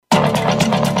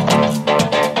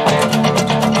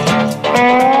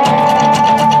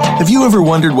you ever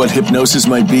wondered what hypnosis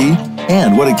might be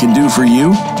and what it can do for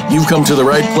you? You've come to the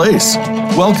right place.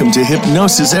 Welcome to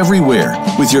Hypnosis Everywhere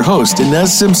with your host,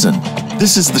 Ines Simpson.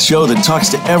 This is the show that talks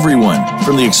to everyone,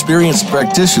 from the experienced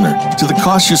practitioner to the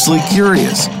cautiously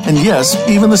curious, and yes,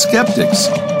 even the skeptics.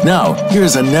 Now,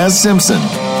 here's Ines Simpson.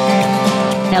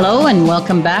 Hello and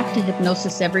welcome back to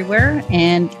Hypnosis Everywhere,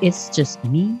 and it's just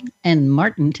me and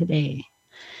Martin today.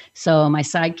 So my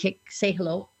sidekick, say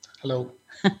hello. Hello.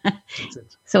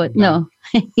 No,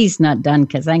 he's not done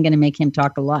because I'm going to make him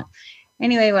talk a lot.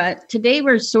 Anyway, today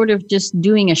we're sort of just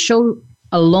doing a show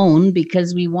alone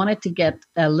because we wanted to get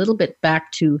a little bit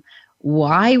back to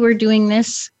why we're doing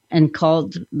this and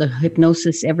called the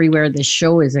Hypnosis Everywhere. This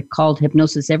show is called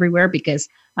Hypnosis Everywhere because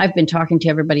I've been talking to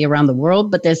everybody around the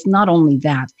world, but there's not only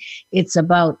that. It's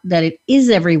about that it is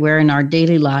everywhere in our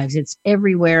daily lives. It's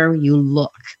everywhere you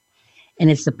look. And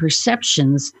it's the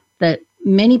perceptions that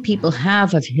many people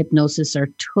have of hypnosis are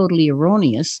totally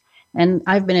erroneous. And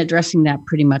I've been addressing that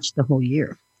pretty much the whole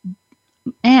year.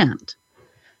 And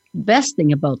the best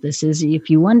thing about this is if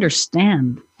you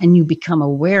understand and you become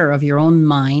aware of your own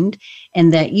mind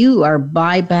and that you are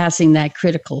bypassing that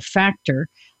critical factor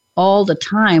all the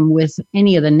time with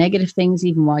any of the negative things,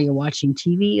 even while you're watching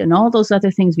TV and all those other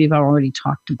things we've already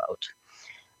talked about.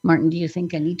 Martin, do you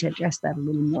think I need to address that a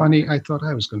little more? Funny, I thought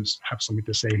I was going to have something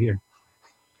to say here.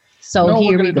 So no,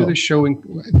 here we're we going to go. do the show.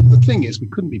 The thing is, we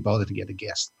couldn't be bothered to get a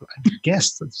guest.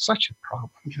 Guests, that's such a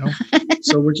problem, you know.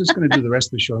 So we're just going to do the rest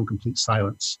of the show in complete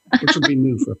silence, which will be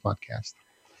new for a podcast.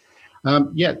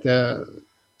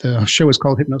 The show is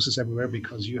called Hypnosis Everywhere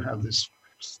because you have this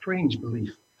strange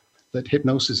belief that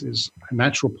hypnosis is a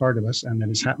natural part of us and that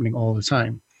it's happening all the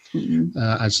time. Mm-hmm.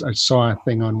 I saw a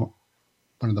thing on one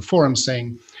of the forums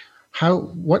saying,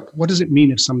 what does it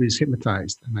mean if somebody's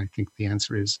hypnotized? And I think the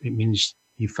answer is it means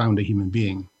you found a human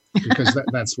being, because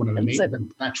that's one of the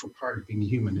natural part of being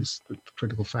human is the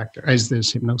critical factor, as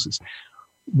there's hypnosis.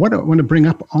 What I want to bring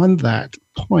up on that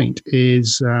point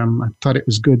is I thought it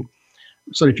was good.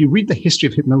 So if you read the history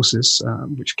of hypnosis,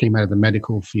 which came out of the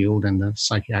medical field and the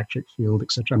psychiatric field,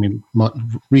 etc.,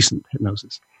 recent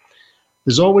hypnosis,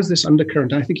 there's always this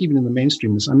undercurrent, and I think even in the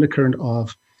mainstream, this undercurrent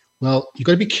of, well, you've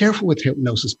got to be careful with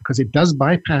hypnosis because it does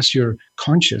bypass your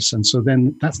conscious. And so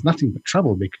then that's nothing but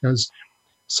trouble because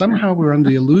somehow we're under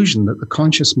the illusion that the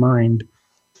conscious mind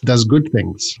does good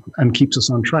things and keeps us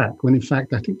on track. When in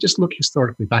fact, I think just look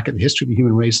historically back at the history of the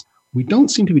human race, we don't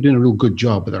seem to be doing a real good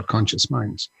job with our conscious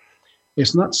minds.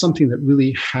 It's not something that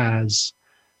really has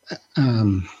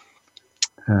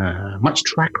much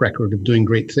track record of doing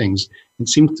great things. It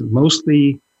seems to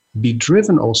mostly be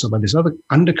driven also by this other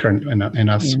undercurrent in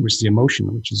us, which is the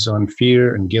emotion, which is on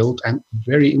fear and guilt and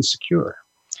very insecure.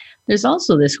 There's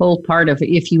also this whole part of,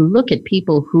 if you look at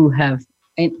people who have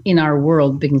in our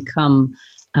world become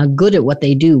good at what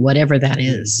they do, whatever that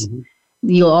is,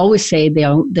 you'll always say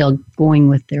they're going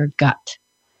with their gut.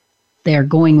 They're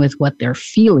going with what they're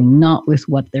feeling, not with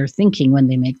what they're thinking when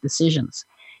they make decisions.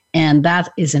 And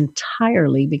that is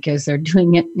entirely because they're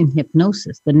doing it in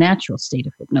hypnosis, the natural state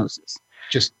of hypnosis.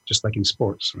 Just like in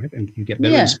sports, right? And you get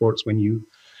better in sports when you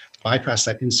bypass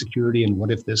that insecurity and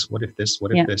what if this,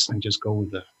 and just go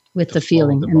with the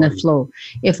feeling and the flow.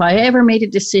 If I ever made a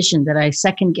decision that I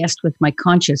second guessed with my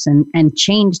conscious and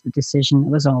changed the decision, it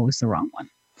was always the wrong one.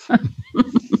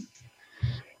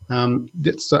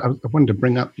 So I wanted to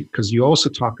bring up, because you also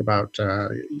talk about,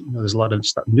 there's a lot of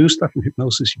new stuff in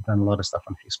hypnosis. You've done a lot of stuff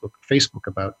on Facebook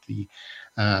about the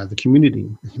community,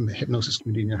 the hypnosis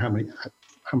community, and how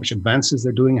much advances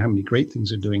they're doing, how many great things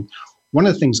they're doing. One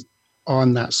of the things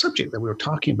on that subject that we were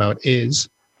talking about is,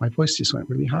 my voice just went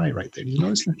really high right there. Did you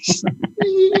notice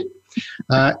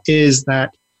that? Is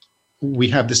that we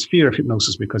have this fear of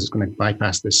hypnosis because it's going to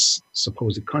bypass this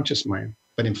supposed conscious mind.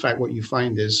 But in fact, what you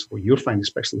find is, or you'll find,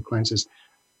 especially with clients, is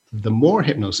the more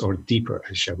hypnosis, or deeper,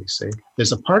 shall we say,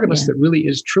 there's a part of us that really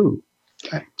is true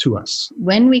to us.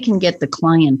 When we can get the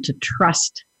client to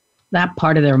trust that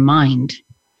part of their mind,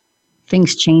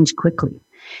 things change quickly.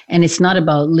 And it's not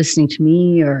about listening to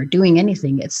me or doing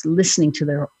anything. It's listening to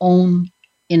their own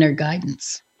inner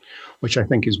guidance. Which I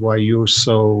think is why you're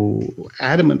so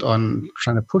adamant on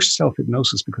trying to push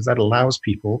self-hypnosis, because that allows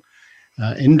people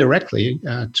indirectly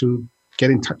to get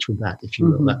in touch with that, if you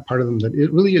will, that part of them that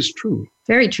it really is true.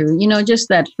 Very true. Just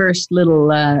that first little...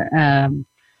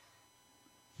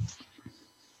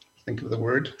 think of the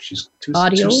word. She's two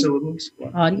syllables.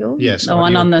 Audio? Yes. The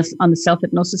one on the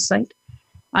self-hypnosis site.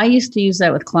 I used to use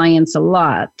that with clients a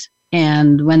lot,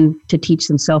 and when to teach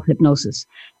them self-hypnosis.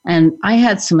 And I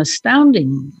had some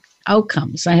astounding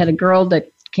outcomes. I had a girl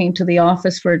that came to the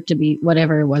office for it to be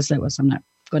whatever it was that was. I'm not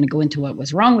going to go into what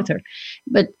was wrong with her,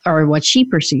 or what she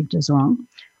perceived as wrong.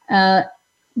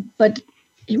 But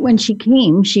when she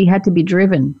came, she had to be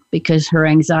driven because her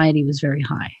anxiety was very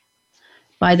high.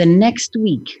 By the next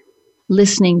week,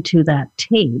 listening to that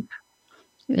tape,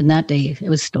 in that day, it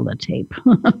was still a tape,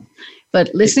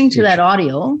 but listening to that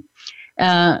audio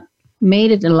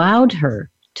allowed her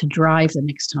to drive the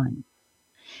next time.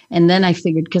 And then I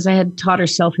figured, because I had taught her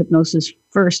self-hypnosis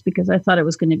first, because I thought it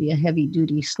was going to be a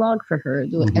heavy-duty slog for her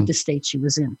at the state she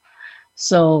was in.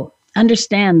 So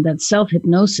understand that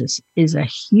self-hypnosis is a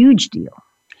huge deal.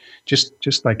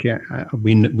 Just like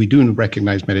we do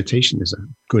recognize meditation is a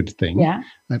good thing,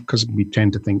 because we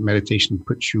tend to think meditation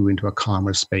puts you into a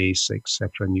calmer space, etc.,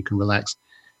 and you can relax.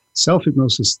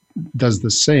 Self-hypnosis does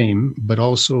the same, but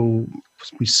also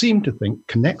we seem to think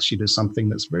connects you to something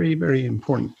that's very, very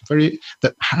important,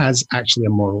 that has actually a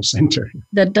moral center.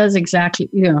 That does exactly,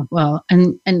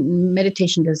 and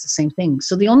meditation does the same thing.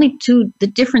 So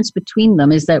the difference between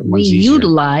them is that we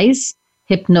utilize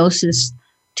hypnosis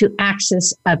to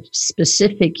access a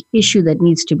specific issue that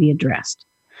needs to be addressed.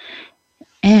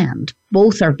 And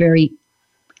both are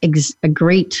a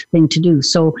great thing to do.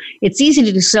 So it's easy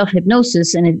to do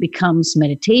self-hypnosis and it becomes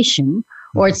meditation,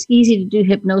 or it's easy to do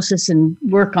hypnosis and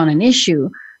work on an issue.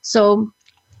 So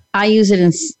I use it,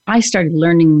 and I started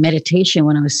learning meditation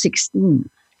when I was 16.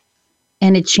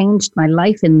 And it changed my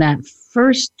life in that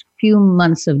first few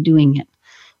months of doing it,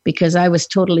 because I'm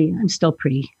still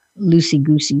pretty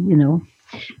loosey-goosey,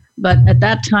 But at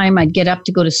that time, I'd get up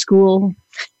to go to school,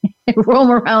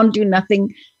 roam around, do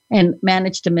nothing, and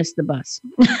managed to miss the bus.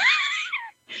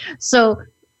 So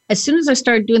as soon as I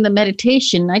started doing the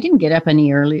meditation, I didn't get up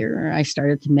any earlier. I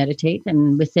started to meditate,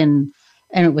 and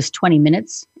it was 20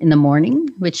 minutes in the morning,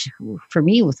 which for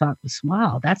me we thought was,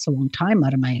 wow, that's a long time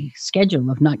out of my schedule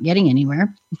of not getting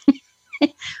anywhere.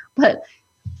 But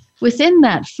within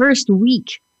that first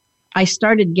week, I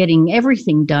started getting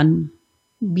everything done,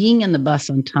 being in the bus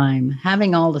on time,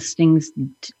 having all the things,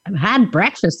 I had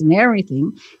breakfast and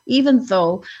everything, even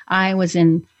though I was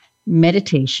in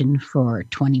meditation for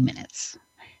 20 minutes.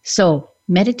 So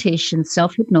meditation,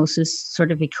 self-hypnosis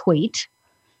sort of equate,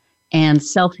 and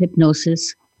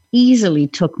self-hypnosis easily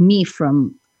took me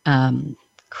from feeling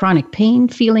chronic pain,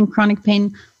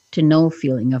 to no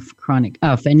feeling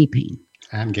of any pain.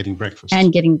 And getting breakfast.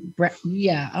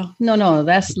 No,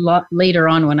 that's a lot later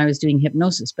on when I was doing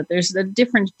hypnosis, but there's a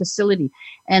different facility.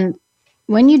 And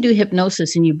when you do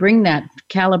hypnosis and you bring that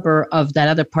caliber of that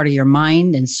other part of your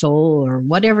mind and soul, or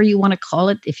whatever you want to call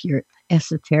it, if you're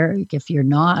esoteric, if you're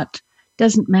not,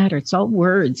 doesn't matter. It's all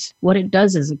words. What it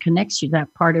does is it connects you to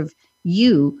that part of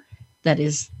you that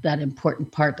is that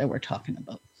important part that we're talking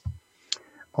about.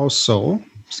 Also,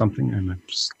 something, and I've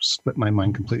split my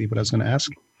mind completely what I was going to ask.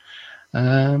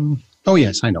 Oh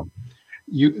yes, I know.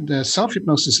 The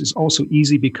self-hypnosis is also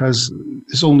easy because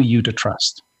it's only you to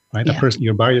trust, right? Yeah. A person,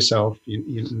 you're by yourself.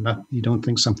 You don't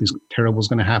think something terrible is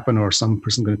going to happen, or some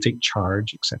person's going to take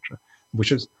charge, etc.,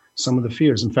 which is some of the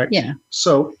fears. In fact,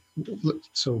 So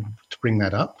to bring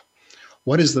that up,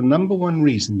 what is the number one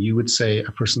reason you would say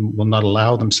a person will not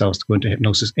allow themselves to go into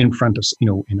hypnosis in front of,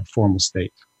 in a formal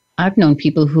state? I've known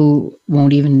people who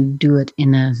won't even do it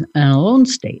in an alone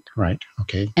state. Right.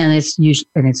 Okay. And it's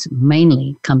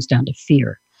mainly comes down to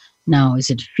fear. Now, is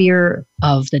it fear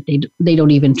of that they don't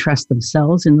even trust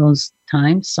themselves in those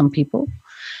times? Some people,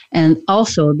 and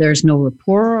also there's no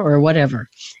rapport or whatever.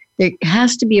 There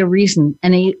has to be a reason,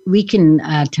 and we can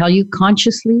tell you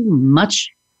consciously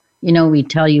much. We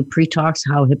tell you pre-talks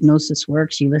how hypnosis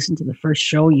works. You listen to the first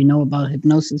show, about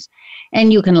hypnosis,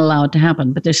 and you can allow it to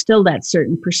happen. But there's still that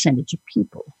certain percentage of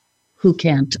people who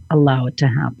can't allow it to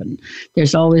happen.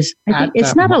 There's always, I think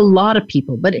it's not a lot of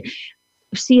people, but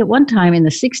see, at one time in the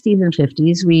 60s and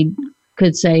 50s, we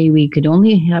could say we could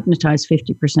only hypnotize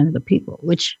 50% of the people,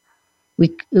 which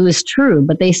it was true.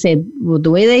 But they said,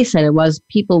 the way they said it was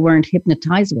people weren't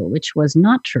hypnotizable, which was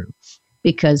not true,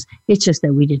 because it's just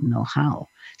that we didn't know how.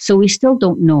 So we still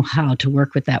don't know how to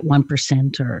work with that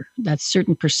 1% or that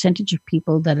certain percentage of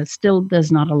people that it still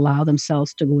does not allow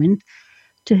themselves to go into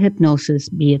hypnosis,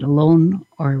 be it alone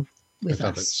or with us.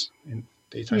 Others, in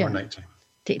daytime or nighttime.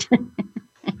 Daytime.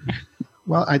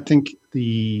 Well, I think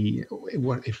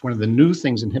if one of the new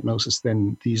things in hypnosis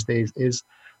then these days is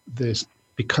this,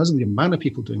 because of the amount of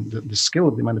people doing the skill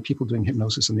of the amount of people doing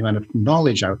hypnosis and the amount of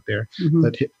knowledge out there,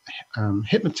 that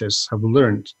hypnotists have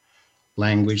learned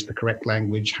language, the correct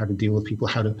language, how to deal with people,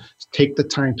 how to take the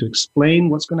time to explain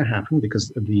what's going to happen, because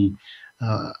the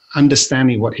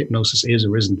understanding what hypnosis is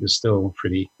or isn't is still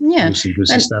pretty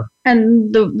loosey-goosey stuff.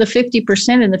 And the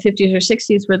 50% and the 50s or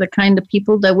 60s were the kind of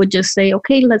people that would just say,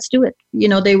 okay, let's do it.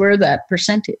 They were that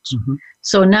percentage. Mm-hmm.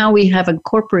 So now we have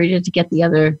incorporated to get the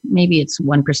other, maybe it's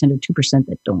 1% or 2%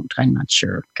 that don't. I'm not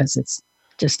sure because it's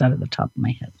just out of the top of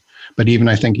my head. But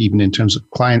I think even in terms of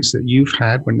clients that you've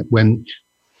had, when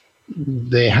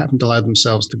they haven't allowed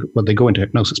themselves to, they go into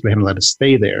hypnosis, but they haven't allowed to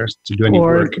stay there to do any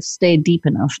work. Or stay deep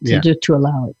enough to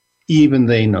allow it. Even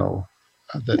they know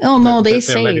that they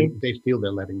say. They feel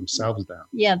they're letting themselves down.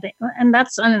 Yeah, and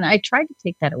I try to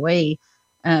take that away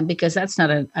because that's not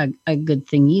a good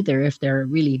thing either. If they're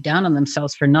really down on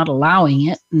themselves for not allowing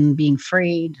it and being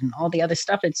afraid and all the other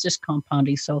stuff, it's just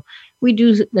compounding. So we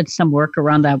do some work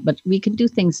around that, but we can do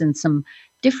things in some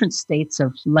different states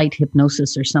of light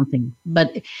hypnosis or something.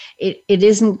 But it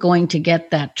isn't going to get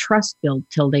that trust built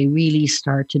till they really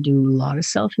start to do a lot of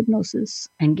self-hypnosis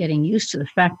and getting used to the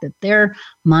fact that their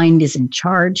mind is in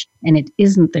charge and it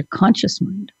isn't their conscious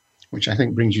mind. Which I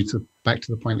think brings you back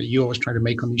to the point that you always try to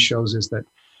make on these shows, is that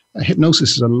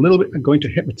hypnosis is a little bit, going to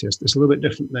a hypnotist is a little bit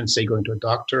different than, say, going to a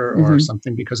doctor or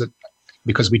something, because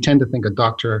we tend to think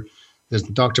there's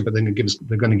the doctor, but then they're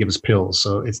going to give us pills.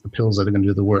 So it's the pills that are going to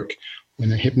do the work. In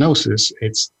a hypnosis,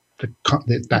 it's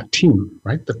that team,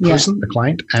 right? The person, the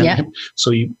client, and him.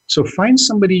 So find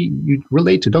somebody you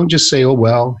relate to. Don't just say, oh,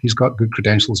 well, he's got good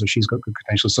credentials or she's got good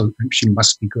credentials, so she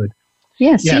must be good.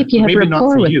 Yeah, see if you have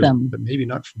rapport with them. But maybe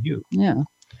not for you. Yeah.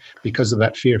 Because of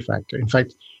that fear factor. In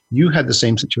fact, you had the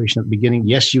same situation at the beginning.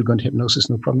 Yes, you've gone to hypnosis,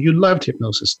 no problem. You loved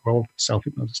hypnosis or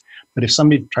self-hypnosis. But if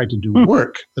somebody tried to do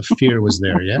work, the fear was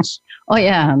there, yes? Oh,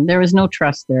 yeah. There was no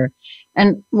trust there.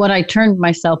 And what I turned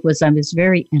myself was I was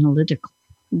very analytical.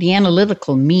 The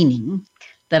analytical meaning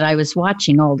that I was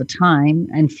watching all the time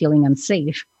and feeling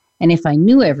unsafe. And if I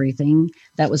knew everything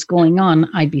that was going on,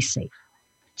 I'd be safe.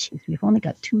 Jeez, we've only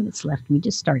got 2 minutes left. We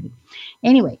just started.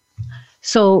 Anyway,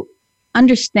 so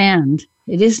understand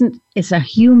it's a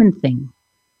human thing.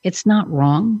 It's not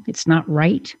wrong. It's not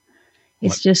right.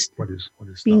 It's what is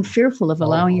being fearful of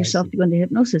allowing yourself to go into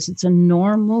hypnosis. It's a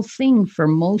normal thing for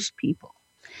most people.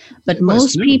 But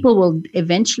most people will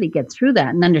eventually get through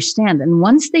that and understand. And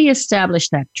once they establish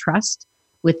that trust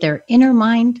with their inner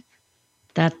mind,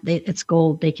 it's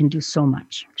gold. They can do so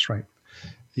much. That's right.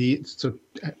 So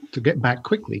to get back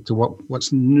quickly to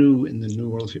what's new in the new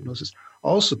world of hypnosis,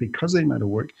 also because they amount of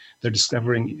work, they're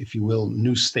discovering, if you will,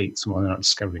 new states. Well, they're not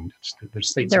discovering, their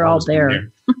states. They're all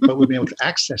there. But we'll be able to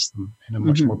access them in a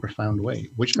much more profound way.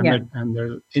 And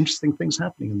there are interesting things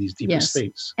happening in these deeper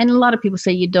states. And a lot of people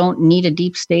say you don't need a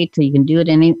deep state, so you can do it.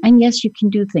 And yes, you can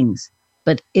do things.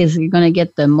 But is you're going to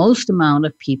get the most amount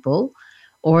of people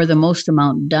or the most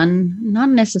amount done? Not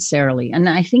necessarily. And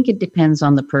I think it depends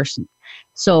on the person.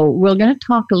 So we're going to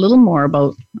talk a little more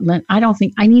about, I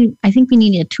think we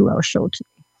need a 2-hour show today.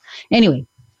 Anyway,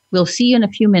 we'll see you in a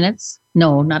few minutes.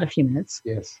 No, not a few minutes.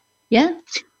 Yes. Yeah?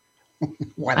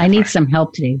 I need some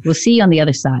help today. We'll see you on the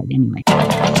other side anyway.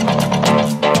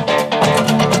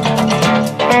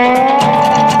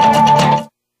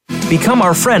 Become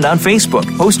our friend on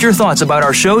Facebook. Post your thoughts about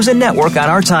our shows and network on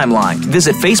our timeline.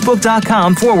 Visit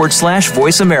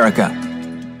facebook.com/Voice America.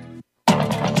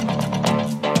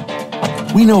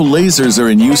 We know lasers are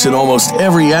in use in almost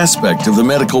every aspect of the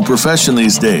medical profession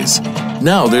these days.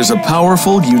 Now there's a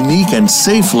powerful, unique, and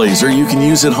safe laser you can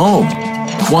use at home.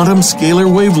 Quantum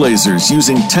scalar wave lasers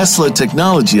using Tesla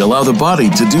technology allow the body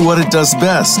to do what it does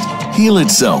best, heal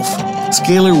itself.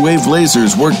 Scalar wave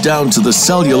lasers work down to the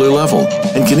cellular level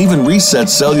and can even reset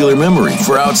cellular memory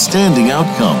for outstanding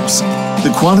outcomes.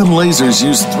 The quantum lasers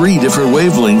use 3 different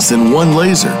wavelengths in one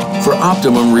laser for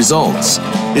optimum results.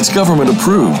 It's government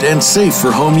approved and safe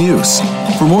for home use.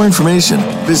 For more information,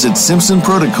 visit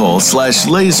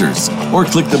simpsonprotocol/lasers or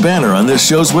click the banner on this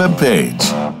show's webpage.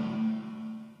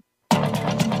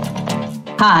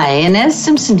 Hi, Ines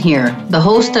Simpson here, the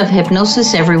host of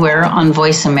Hypnosis Everywhere on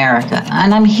Voice America,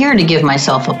 and I'm here to give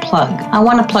myself a plug. I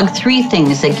want to plug 3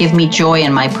 things that give me joy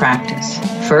in my practice.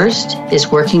 First is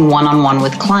working one-on-one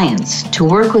with clients to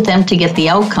work with them to get the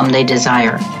outcome they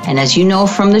desire. And as you know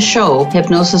from the show,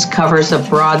 hypnosis covers a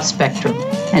broad spectrum.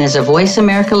 And as a Voice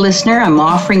America listener, I'm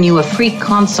offering you a free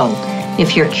consult.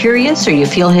 If you're curious or you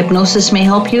feel hypnosis may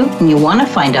help you and you want to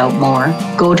find out more,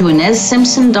 go to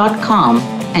InesSimpson.com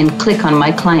and click on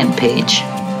my client page.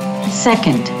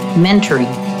 Second, mentoring.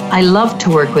 I love to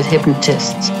work with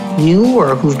hypnotists, new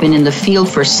or who've been in the field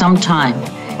for some time,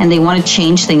 and they want to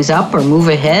change things up or move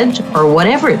ahead or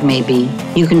whatever it may be.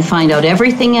 You can find out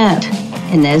everything at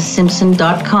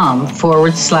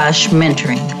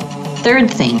InesSimpson.com/mentoring.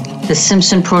 third thing, the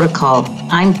Simpson Protocol.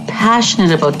 I'm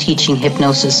passionate about teaching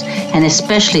hypnosis, and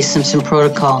especially Simpson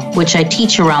Protocol, which I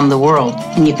teach around the world.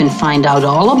 And you can find out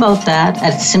all about that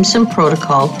at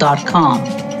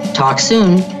simpsonprotocol.com. Talk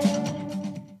soon.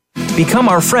 Become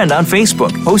our friend on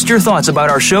Facebook. Post your thoughts about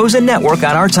our shows and network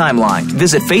on our timeline.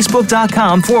 Visit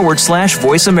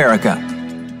facebook.com/Voice America.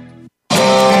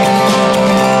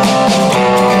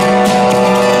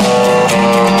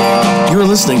 You're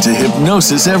listening to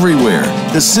Hypnosis Everywhere,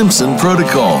 the Simpson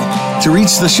Protocol. To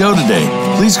reach the show today,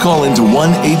 please call into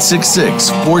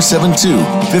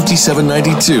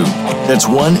 1-866-472-5792. That's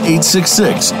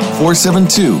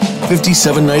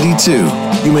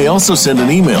 1-866-472-5792. You may also send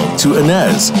an email to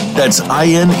Ines, that's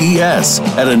INES,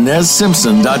 at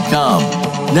InesSimpson.com.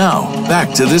 Now,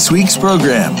 back to this week's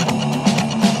program.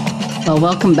 Well,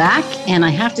 welcome back. And I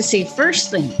have to say,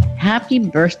 first thing, happy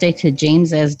birthday to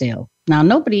James Esdale. Now,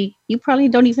 you probably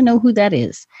don't even know who that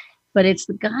is, but it's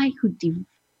the guy who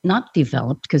not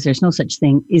developed, because there's no such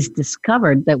thing, is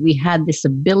discovered that we had this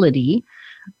ability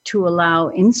to allow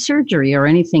in surgery or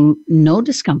anything, no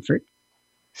discomfort,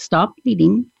 stop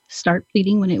bleeding, start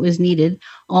bleeding when it was needed,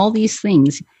 all these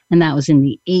things. And that was in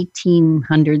the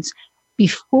 1800s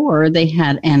before they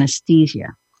had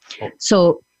anesthesia.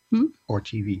 Or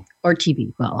TV. Or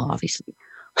TV, well, obviously.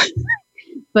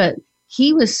 But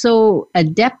he was so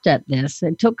adept at this,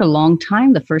 it took a long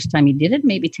time the first time he did it,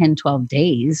 maybe 10, 12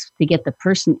 days, to get the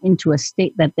person into a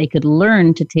state that they could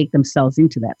learn to take themselves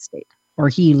into that state. Or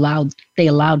they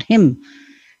allowed him.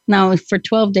 Now, for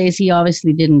 12 days, he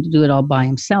obviously didn't do it all by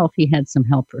himself. He had some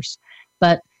helpers.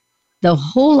 But the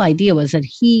whole idea was that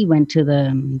he went to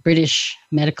the British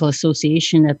Medical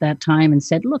Association at that time and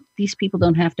said, look, these people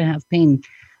don't have to have pain.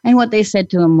 And what they said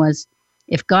to him was,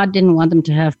 if God didn't want them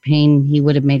to have pain, he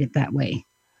would have made it that way.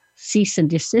 Cease and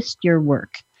desist your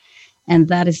work. And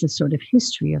that is the sort of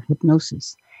history of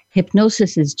hypnosis.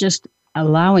 Hypnosis is just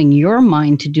allowing your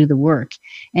mind to do the work.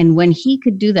 And when he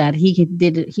could do that, he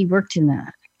worked in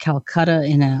Calcutta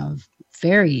in a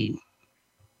very,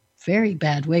 very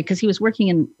bad way, because he was working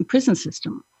in a prison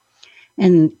system.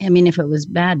 And I mean, if it was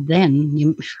bad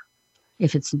then,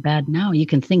 if it's bad now, you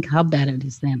can think how bad it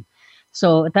is then.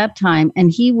 So at that time,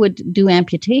 and he would do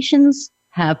amputations,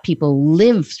 have people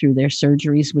live through their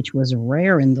surgeries, which was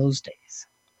rare in those days.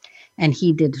 And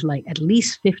he did at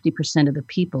least 50% of the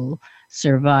people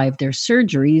survived their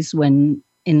surgeries, when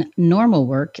in normal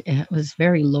work, it was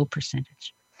very low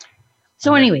percentage.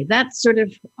 So anyway, that's sort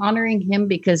of honoring him,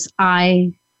 because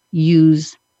I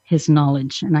use his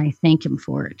knowledge and I thank him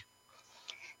for it.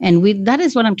 And that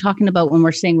is what I'm talking about when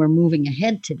we're saying we're moving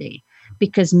ahead today,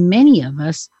 because many of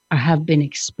us have been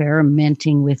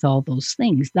experimenting with all those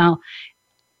things. Now,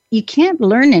 you can't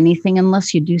learn anything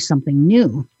unless you do something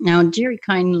new. Now, Jerry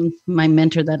Kind, my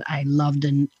mentor that I loved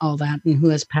and all that, and who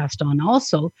has passed on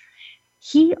also,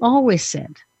 he always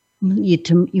said,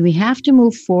 we have to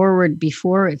move forward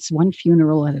before it's one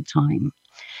funeral at a time.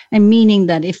 And meaning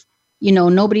that if,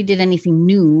 nobody did anything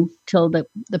new till the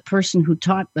person who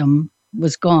taught them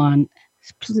was gone,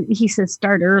 he says,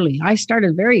 start early. I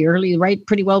started very early, right?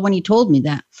 Pretty well when he told me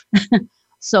that.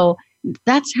 So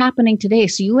that's happening today.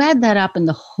 So you add that up in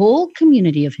the whole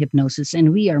community of hypnosis,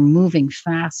 and we are moving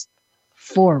fast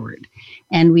forward.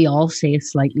 And we all say a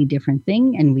slightly different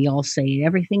thing, and we all say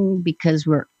everything because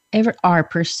our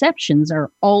perceptions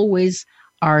are always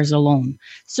ours alone.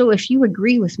 So if you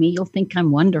agree with me, you'll think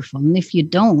I'm wonderful. And if you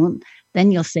don't,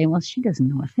 then you'll say, well, she doesn't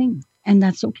know a thing. And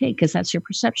that's okay, because that's your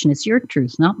perception. It's your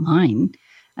truth, not mine.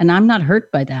 And I'm not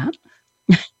hurt by that.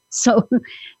 So,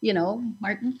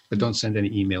 Martin. But don't send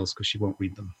any emails, because she won't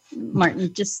read them.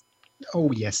 Martin, just.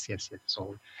 Oh, yes.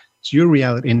 So it's your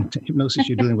reality. In hypnosis,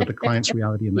 you're dealing with the client's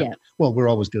reality. And Yeah. Well, we're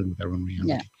always dealing with our own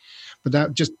reality. Yeah. But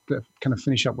that just to kind of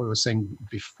finish up what I was saying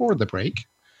before the break,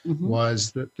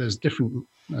 was that there's different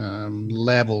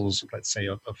levels, let's say,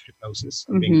 of hypnosis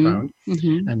being found.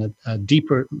 And a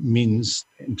deeper means,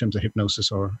 in terms of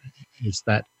hypnosis, is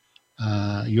that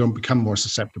you become more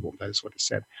susceptible. That is what it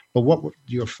said. But what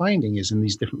you're finding is, in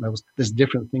these different levels, there's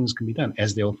different things can be done.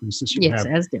 Esdale, for instance, you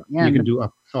can do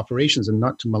operations, and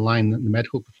not to malign the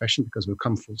medical profession, because we've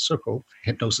come full circle.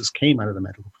 Hypnosis came out of the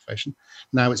medical profession.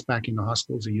 Now it's back in the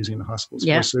hospitals. They're using the hospitals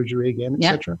for surgery again,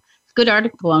 etc. Good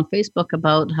article on Facebook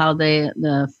about how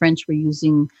the French were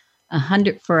using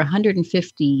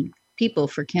 150 people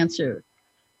for cancer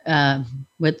for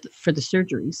the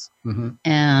surgeries,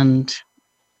 and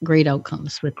great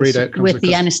outcomes with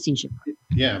the anesthesia.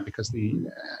 Yeah, because the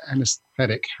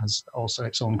anesthetic has also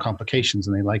its own complications,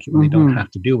 and they like it when they don't have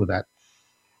to deal with that.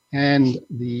 And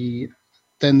the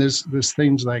then there's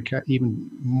things like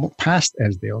even past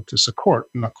Esdale to Secourt.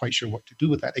 I'm not quite sure what to do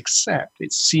with that, except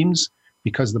it seems,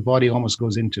 because the body almost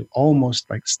goes into almost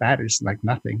like status, like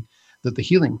nothing, that the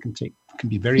healing can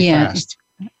be very fast.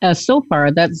 So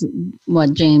far, that's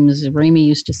what James Ramey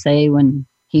used to say when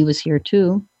he was here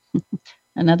too.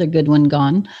 Another good one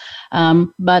gone.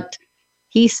 But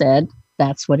he said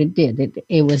that's what it did.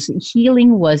 It was,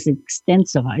 healing was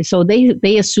extensive. So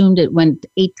they assumed it went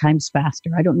 8 times faster.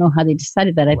 I don't know how they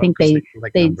decided that. I think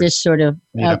they just sort of,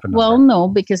 no,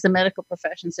 because the medical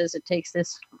profession says it takes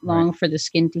this long for the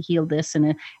skin to heal this,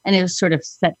 and it was sort of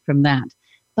set from that.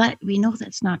 But we know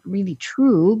that's not really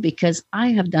true, because I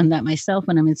have done that myself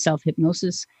when I'm in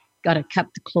self-hypnosis, got a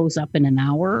cup to close up in an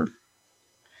hour.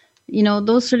 You know,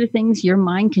 those sort of things, your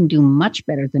mind can do much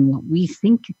better than what we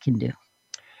think it can do.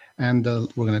 And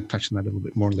we're going to touch on that a little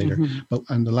bit more later.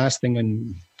 And the last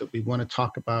thing that we want to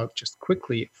talk about just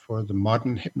quickly for the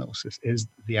modern hypnosis is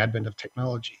the advent of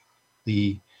technology,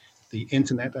 the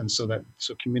internet. And so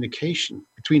communication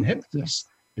between hypnotists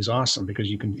is awesome, because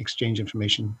you can exchange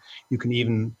information. You can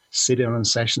even sit in on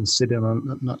sessions,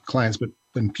 not clients, but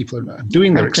when people are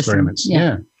doing their experiments.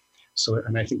 So,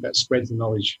 and I think that spreads the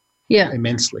knowledge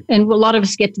immensely. And a lot of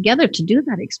us get together to do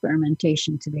that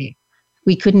experimentation today.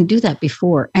 We couldn't do that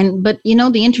before. But you know,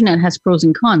 the internet has pros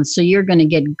and cons. So you're going to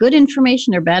get good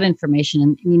information or bad information,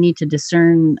 and you need to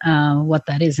discern what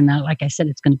that is. And now, like I said,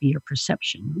 it's going to be your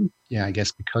perception. Yeah, I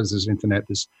guess because there's internet,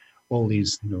 there's all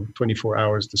these, 24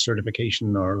 hours to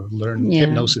certification or learn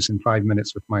hypnosis in 5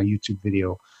 minutes with my YouTube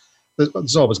video.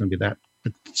 There's always going to be that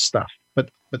stuff.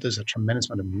 But there's a tremendous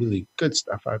amount of really good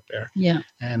stuff out there. Yeah.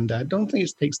 And I don't think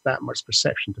it takes that much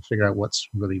perception to figure out what's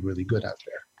really, really good out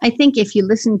there. I think if you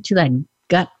listen to that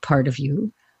gut part of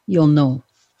you, you'll know.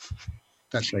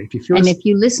 That's right. If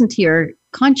you listen to your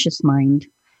conscious mind,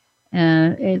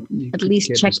 at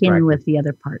least check in with the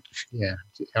other part. Yeah.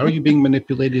 Are you being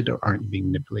manipulated or aren't you being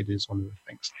manipulated is one of the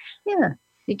things. Yeah.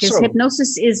 Because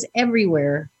hypnosis is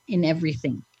everywhere in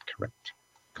everything. Correct.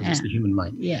 Because it's the human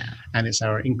mind. Yeah. And it's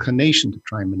our inclination to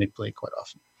try and manipulate quite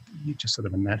often. You just sort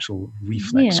of a natural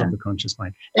reflex of the conscious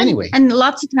mind. Anyway. And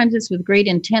lots of times it's with great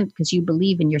intent, because you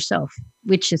believe in yourself,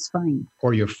 which is fine.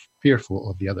 Or you're fearful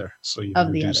of the other, so you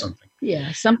do something.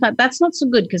 Yeah, sometimes that's not so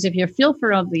good, because if you're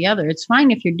fearful of the other, it's fine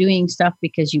if you're doing stuff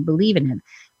because you believe in it.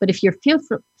 But if you're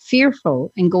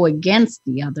fearful and go against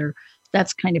the other,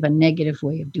 that's kind of a negative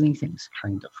way of doing things.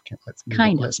 Kind of.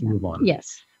 Let's move on.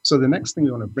 Yes. So the next thing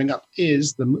we want to bring up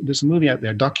is there's a movie out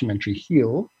there, documentary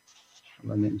Heal.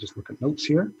 Let me just look at notes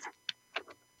here.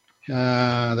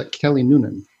 That Kelly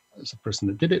Noonan is the person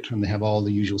that did it, and they have all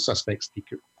the usual suspects: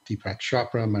 Deepak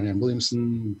Chopra, Marianne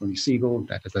Williamson, Bernie Siegel,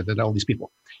 all these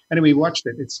people. Anyway, we watched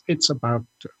it. It's about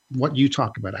what you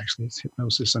talk about, actually. It's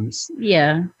hypnosis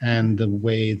and the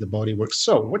way the body works.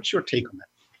 So what's your take on that?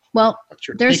 Well,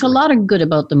 there's a lot of good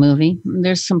about the movie.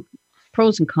 There's some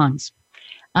pros and cons.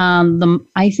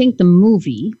 I think the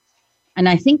movie, and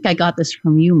I think I got this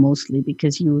from you mostly,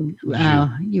 because you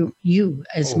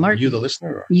as Martin. You the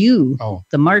listener?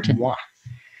 The Martin. Wow.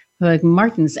 Like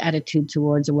Martin's attitude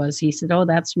towards it was, he said, "Oh,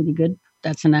 that's really good.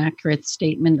 That's an accurate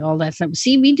statement." All that stuff.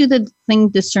 See, we do the thing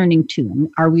discerning too. And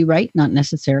are we right? Not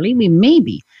necessarily. We may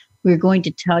be. We're going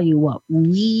to tell you what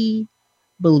we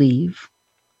believe,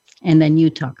 and then you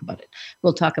talk about it.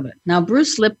 We'll talk about it. Now,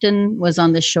 Bruce Lipton was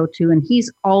on this show too, and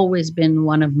he's always been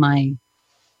one of my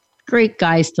great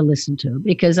guys to listen to,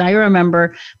 because I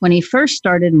remember when he first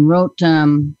started and wrote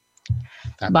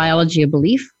Biology of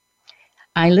Belief,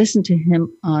 I listened to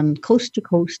him on Coast to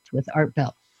Coast with Art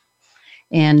Bell.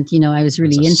 And, I was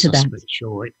really into that. Show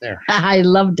right there. I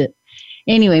loved it.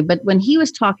 Anyway, but when he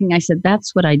was talking, I said,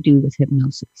 that's what I do with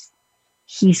hypnosis.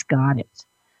 He's got it.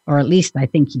 Or at least I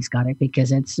think he's got it,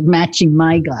 because it's matching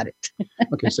my got it.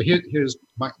 Okay, so here's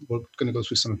we're going to go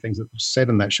through some of the things that were said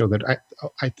on that show that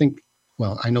I think,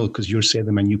 well, I know because you say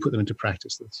them and you put them into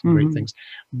practice. That's great things.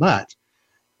 But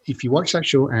if you watch that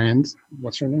show, and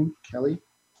what's her name?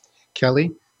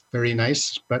 Kelly, very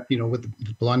nice, but with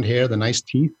the blonde hair, the nice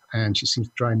teeth, and she seems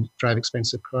to drive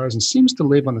expensive cars and seems to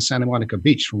live on the Santa Monica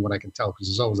beach, from what I can tell, because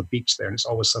there's always a beach there and it's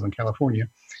always Southern California.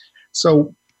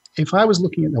 So if I was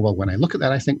looking at when I look at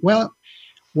that, I think, well,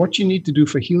 what you need to do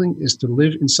for healing is to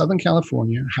live in Southern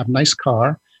California, have a nice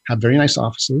car, have very nice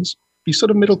offices, be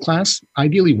sort of middle class,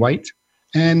 ideally white,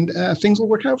 and things will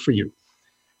work out for you.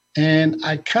 And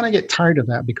I kind of get tired of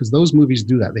that, because those movies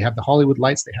do that. They have the Hollywood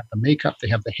lights, they have the makeup, they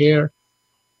have the hair.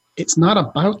 It's not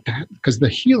about that, because the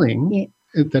healing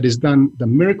that is done, the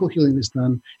miracle healing is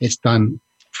done, it's done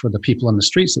for the people on the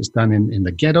streets, it's done in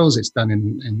the ghettos, it's done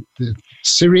in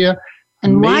Syria.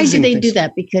 And why do they do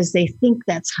that? Because they think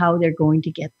that's how they're going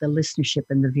to get the listenership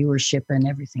and the viewership and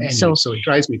everything. And so it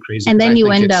drives me crazy. And then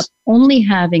you end up only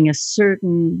having a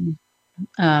certain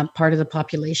part of the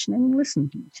population and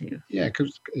listening to. Yeah,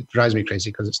 because it drives me crazy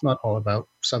because it's not all about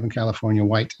Southern California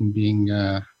white and being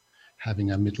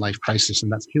having a midlife crisis,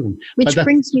 and that's healing. Which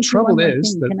brings me to one more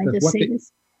thing. That, can I just say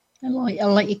this?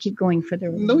 I'll let you keep going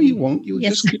further. No, you won't. You'll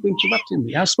just keep interrupting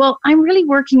me. Well, I'm really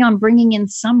working on bringing in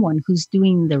someone who's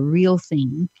doing the real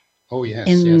thing. Oh, yes,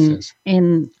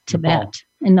 in Tibet,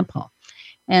 in Nepal.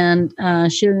 And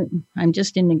I'm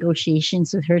just in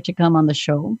negotiations with her to come on the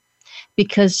show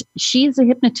because she's a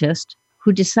hypnotist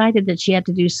who decided that she had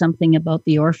to do something about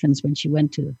the orphans when she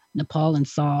went to Nepal and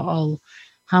saw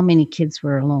how many kids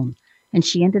were alone. And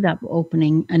she ended up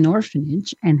opening an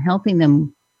orphanage and helping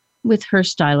them with her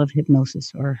style of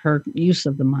hypnosis or her use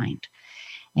of the mind.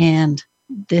 And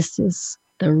this is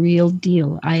the real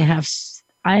deal. I have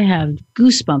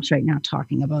goosebumps right now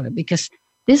talking about it because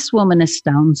this woman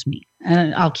astounds me.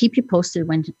 And I'll keep you posted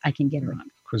when I can get her on.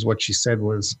 Because what she said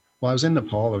was, well, I was in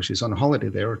Nepal, or she's on a holiday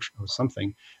there or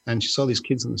something, and she saw these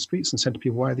kids on the streets and said to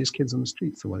people, why are these kids on the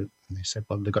streets? And they said,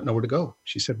 well, they got nowhere to go.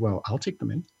 She said, well, I'll take them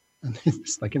in. And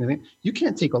it's like anything. You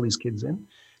can't take all these kids in.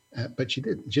 But she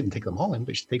did. She didn't take them all in,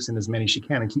 but she takes in as many as she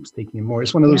can and keeps taking in more.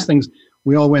 It's one of those things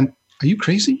we all went, are you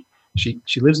crazy? She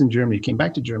lives in Germany, came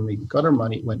back to Germany, got her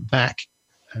money, went back,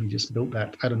 and just built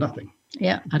that out of nothing.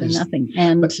 Yeah, out of nothing.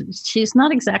 And she's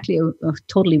not exactly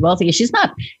totally wealthy.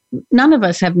 None of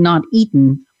us have not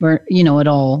eaten, at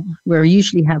all. We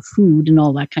usually have food and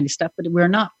all that kind of stuff, but we're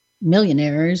not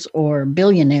millionaires or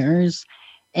billionaires.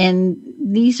 And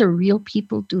these are real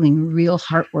people doing real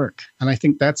hard work. And I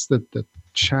think that's the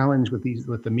challenge with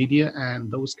the media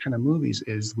and those kind of movies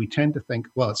is we tend to think,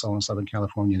 well, it's all in Southern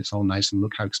California, it's all nice, and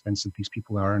look how expensive these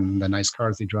people are and the nice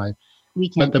cars they drive.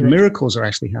 But the miracles are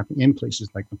actually happening in places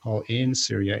like Nepal, in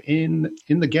Syria, in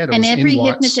the ghettos, and every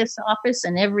hypnotist office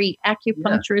and every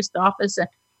acupuncturist office,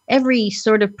 every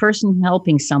sort of person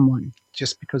helping someone.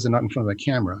 Just because they're not in front of the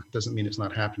camera doesn't mean it's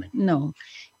not happening. No.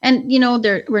 And,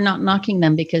 we're not knocking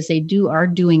them because they are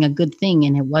doing a good thing,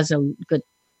 and it was a good,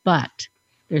 but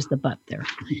there's the but there.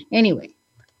 Anyway,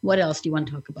 what else do you want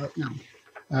to talk about now?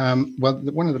 Well,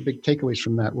 one of the big takeaways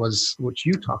from that was, which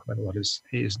you talk about a lot,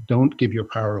 is don't give your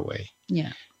power away.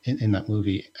 Yeah. In that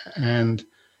movie, and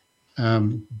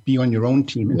be on your own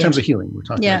team in terms of healing. We're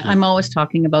talking. Yeah, I'm always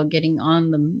talking about getting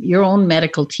on your own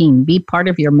medical team. Be part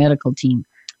of your medical team.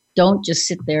 Don't just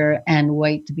sit there and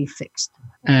wait to be fixed.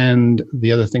 And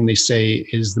the other thing they say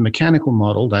is the mechanical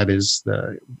model, that is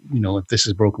if this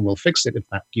is broken, we'll fix it. If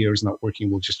that gear is not working,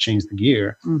 we'll just change the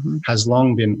gear, has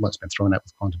long been, it's been thrown out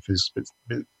with quantum physics, but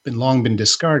it's long been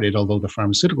discarded, although the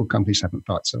pharmaceutical companies haven't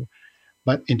thought so.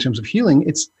 But in terms of healing,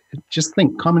 just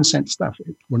think common sense stuff.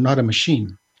 We're not a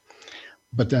machine.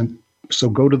 But then, so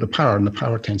go to the power, and the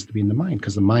power tends to be in the mind,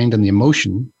 because the mind and the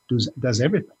emotion does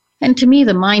everything. And to me,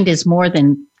 the mind is more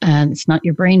than, it's not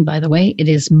your brain, by the way. It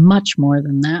is much more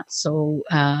than that. So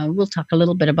we'll talk a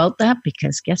little bit about that,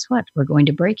 because guess what? We're going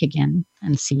to break again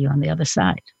and see you on the other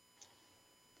side.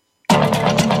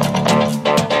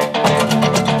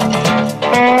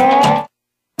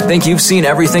 Think you've seen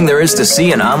everything there is to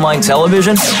see in online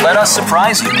television? Let us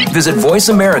surprise you. Visit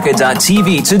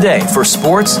voiceamerica.tv today for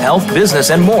sports, health, business,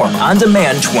 and more on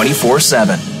demand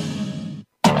 24/7.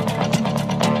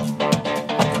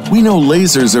 We know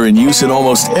lasers are in use in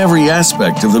almost every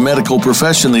aspect of the medical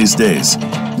profession these days.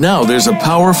 Now there's a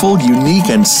powerful, unique,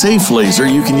 and safe laser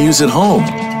you can use at home.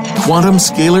 Quantum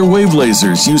scalar wave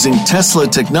lasers using Tesla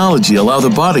technology allow the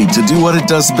body to do what it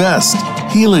does best,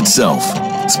 heal itself.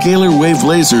 Scalar wave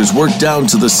lasers work down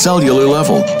to the cellular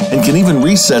level and can even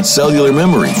reset cellular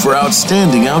memory for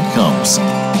outstanding outcomes.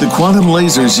 The quantum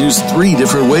lasers use 3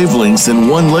 different wavelengths in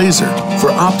one laser for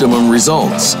optimum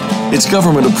results. It's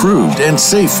government approved and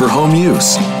safe for home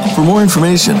use. For more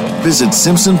information, visit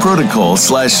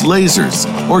simpsonprotocol/lasers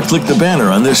or click the banner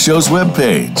on this show's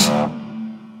webpage.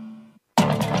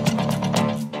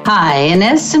 Hi,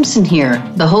 Ines Simpson here,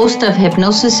 the host of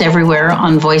Hypnosis Everywhere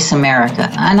on Voice America,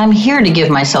 and I'm here to give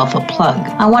myself a plug.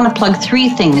 I want to plug 3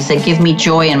 things that give me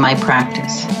joy in my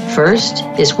practice. First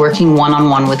is working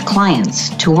one-on-one with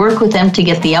clients, to work with them to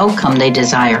get the outcome they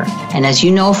desire. And as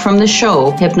you know from the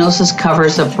show, hypnosis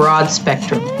covers a broad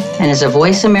spectrum. And as a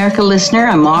Voice America listener,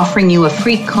 I'm offering you a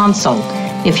free consult.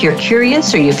 If you're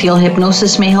curious or you feel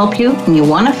hypnosis may help you and you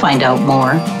want to find out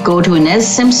more, go to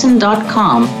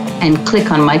InesSimpson.com and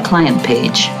click on my client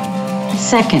page.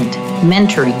 Second,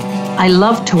 mentoring. I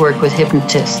love to work with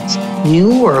hypnotists,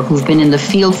 new or who've been in the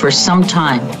field for some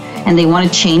time. and they want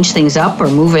to change things up or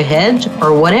move ahead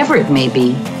or whatever it may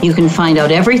be, you can find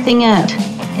out everything at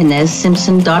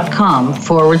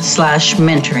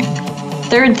InesSimpson.com/mentoring.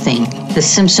 Third thing, the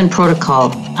Simpson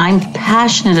Protocol. I'm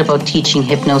passionate about teaching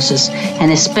hypnosis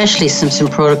and especially Simpson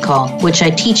Protocol, which I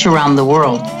teach around the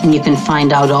world. And you can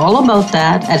find out all about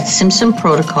that at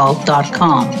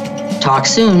simpsonprotocol.com. Talk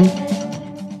soon.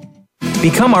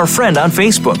 Become our friend on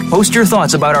Facebook. Post your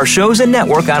thoughts about our shows and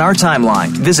network on our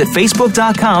timeline. Visit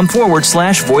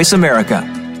facebook.com/Voice America.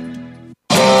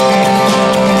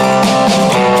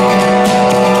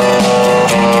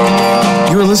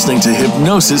 You're listening to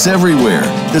Hypnosis Everywhere,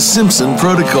 the Simpson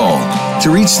Protocol. To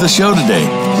reach the show today,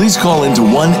 please call into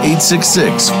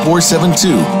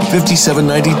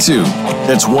 1-866-472-5792.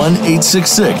 That's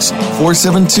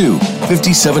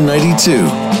 1-866-472-5792.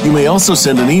 You may also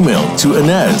send an email to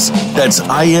Ines, that's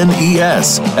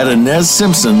INES, at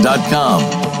InesSimpson.com.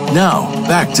 Now,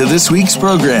 back to this week's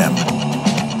program.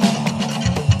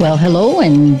 Well, hello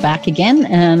and back again.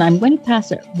 And I'm going to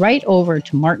pass it right over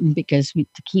to Martin because to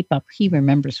keep up, he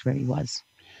remembers where he was.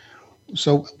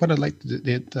 So what I'd like to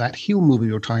do, that Heal movie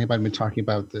we were talking about, we're talking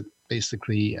about that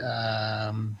basically,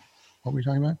 what were we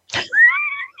talking about?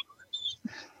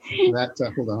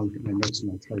 Hold on, I'll get my notes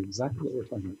and I'll tell you exactly what we're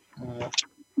talking about.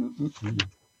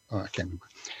 I can't remember.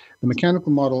 The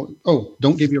mechanical model,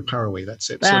 don't give your power away, that's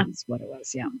it. That's what it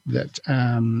was, yeah. That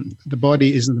the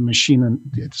body isn't the machine, and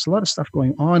there's a lot of stuff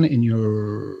going on in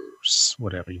your,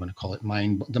 whatever you want to call it,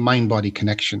 the mind-body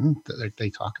connection that they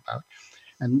talk about.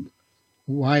 And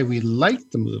why we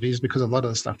liked the movie is because a lot of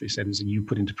the stuff they said is that you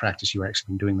put into practice, you actually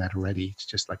been doing that already. It's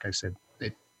just like I said,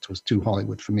 it was too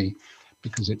Hollywood for me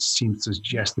because it seems to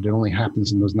suggest that it only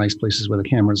happens in those nice places where the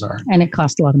cameras are. And it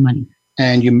costs a lot of money.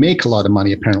 And you make a lot of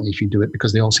money, apparently, if you do it,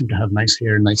 because they all seem to have nice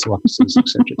hair, nice offices, et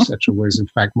cetera, whereas, in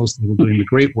fact, most of the people doing the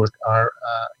great work are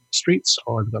streets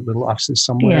or they've got little offices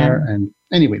somewhere. Yeah. And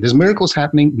anyway, there's miracles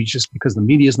happening. Just because the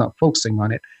media is not focusing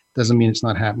on it doesn't mean it's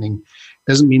not happening.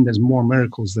 Doesn't mean there's more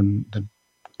miracles than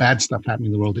bad stuff happening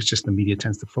in the world. It's just the media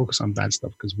tends to focus on bad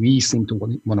stuff because we seem to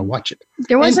want to watch it.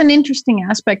 There was an interesting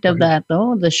aspect of that,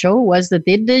 though. The show was that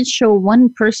they did show one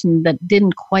person that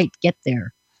didn't quite get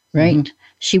there, right? Mm-hmm.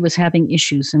 She was having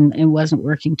issues and it wasn't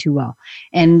working too well.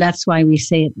 And that's why we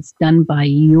say it's done by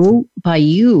you.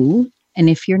 And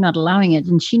if you're not allowing it,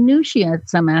 and she knew she had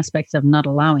some aspects of not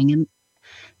allowing, and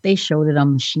they showed it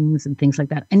on machines and things like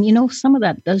that. And, some of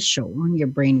that does show on your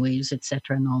brain waves, et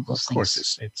cetera, and all those things. Of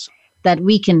course, it's that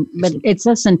we can, but it's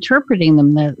us interpreting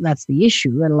them that's the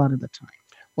issue a lot of the time.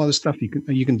 Well, the stuff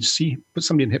you can see, put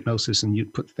somebody in hypnosis and you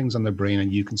put things on their brain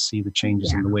and you can see the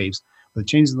changes in the waves. But the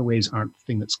changes in the waves aren't the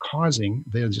thing that's causing,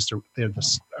 they're just a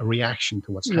reaction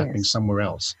to what's happening somewhere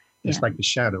else. It's like the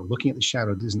shadow. Looking at the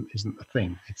shadow isn't the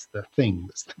thing. It's the thing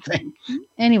that's the thing.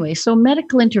 Anyway, so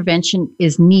medical intervention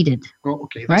is needed. Oh,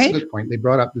 okay. That's a good point. They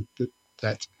brought up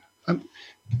that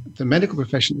the medical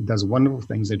profession does wonderful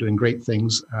things. They're doing great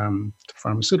things. The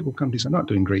pharmaceutical companies are not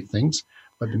doing great things,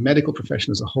 but the medical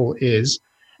profession as a whole is.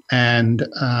 And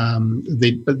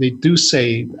they do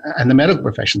say, and the medical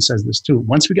profession says this too,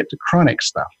 once we get to chronic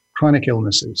stuff, chronic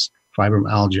illnesses,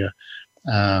 fibromyalgia,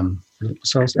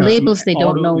 labels they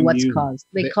don't know what's caused.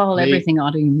 They call everything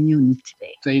autoimmune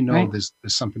today. They know there's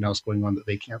something else going on that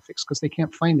they can't fix because they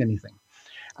can't find anything.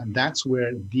 And that's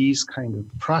where these kind of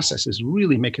processes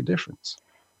really make a difference.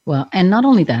 Well, and not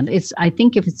only that, I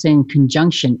think if it's in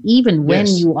conjunction, even when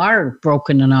you are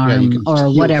broken an arm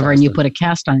or whatever, and you put a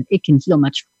cast on it, it can heal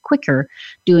much quicker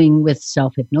doing with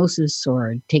self-hypnosis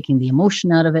or taking the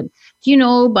emotion out of it.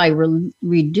 By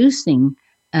reducing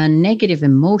a negative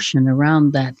emotion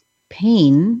around that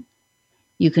pain,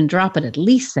 you can drop it at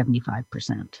least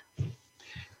 75%.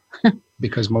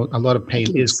 Because a lot of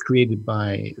pain is created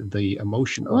by the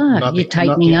emotion. You're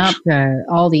tightening up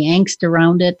all the angst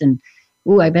around it and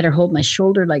I better hold my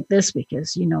shoulder like this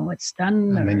because, it's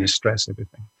done. And then you stress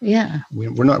everything. Yeah.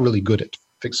 We're not really good at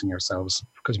fixing ourselves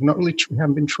because we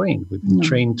haven't been trained. We've been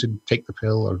trained to take the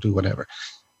pill or do whatever.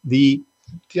 The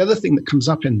other thing that comes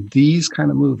up in these kind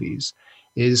of movies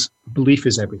is belief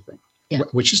is everything,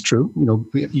 which is true.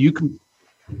 You can.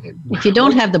 If you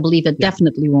don't have the belief, it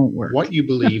definitely won't work. What you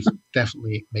believe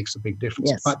definitely makes a big difference.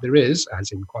 Yes. But there is,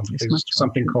 as in quantum physics,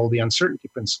 something called the uncertainty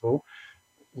principle,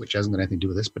 which hasn't got anything to do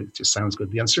with this, but it just sounds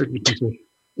good. The uncertainty principle,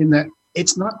 in that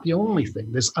it's not the only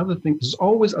thing. There's other things. There's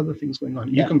always other things going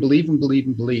on. You can believe and believe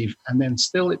and believe, and then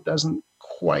still it doesn't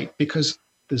quite, because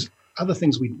there's other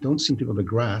things we don't seem to be able to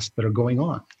grasp that are going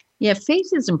on. Yeah, faith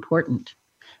is important,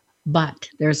 but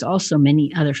there's also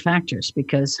many other factors,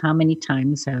 because how many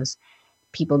times has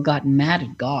people got mad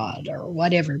at God or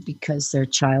whatever because their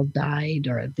child died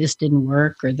or this didn't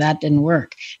work or that didn't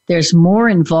work. There's more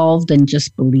involved than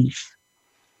just belief.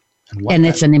 And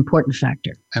it's an important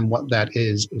factor. And what that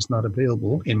is not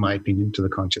available, in my opinion, to the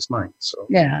conscious mind. So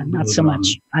yeah, not so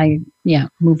much.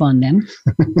 Move on then.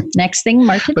 Next thing,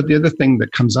 Martin. But the other thing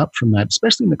that comes up from that,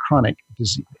 especially in the chronic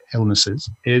illnesses,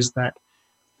 is that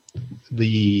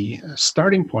the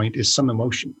starting point is some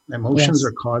emotion. Emotions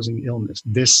are causing illness,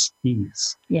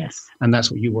 dis-ease. Yes. And that's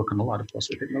what you work on a lot, of course,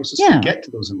 with hypnosis, to get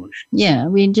to those emotions. Yeah,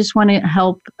 we just want to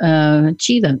help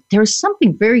achieve them. There was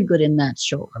something very good in that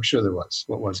show. I'm sure there was.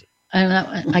 What was it?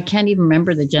 I can't even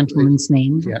remember the gentleman's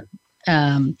name.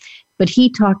 Yeah. But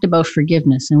he talked about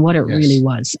forgiveness and what it really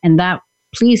was. And that,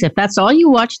 please, if that's all you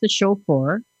watch the show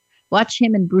for, watch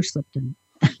him and Bruce Lipton.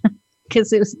 Because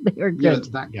they were good. Yeah, it's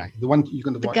that guy. The one you're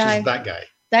going to watch is that guy.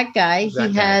 That guy.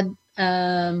 He had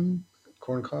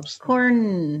corn cobs?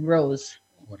 Corn rows.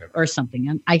 Whatever. Or something.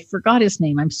 And I forgot his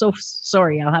name. I'm so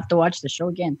sorry. I'll have to watch the show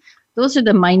again. Those are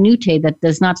the minutiae that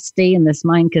does not stay in this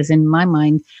mind, because in my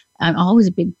mind, I'm always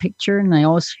a big picture and I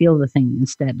always feel the thing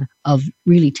instead of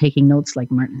really taking notes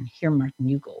like Martin. Here, Martin,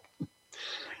 you go.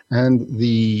 And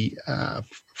the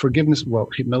forgiveness,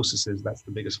 hypnosis is, that's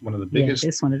one of the biggest,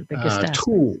 it's one of the biggest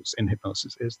tools in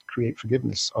hypnosis is to create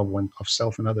forgiveness of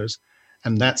self and others.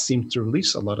 And that seems to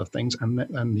release a lot of things.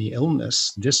 And the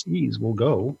illness, dis-ease, will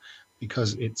go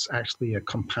because it's actually a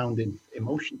compounded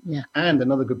emotion. Yeah. And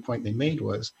another good point they made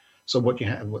was, so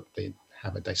they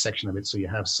have a dissection of it. So you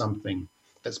have something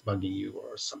that's bugging you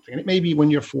or something. And it may be when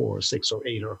you're 4 or 6 or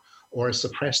 8 or a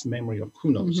suppressed memory of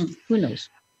who knows. Mm-hmm. Who knows?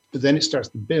 But then it starts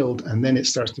to build and then it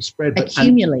starts to spread.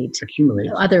 Accumulate.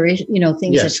 Other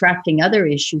things attracting other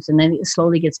issues, and then it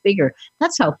slowly gets bigger.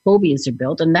 That's how phobias are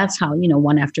built. And that's how,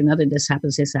 one after another, this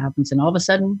happens. And all of a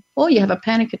sudden, you have a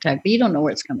panic attack, but you don't know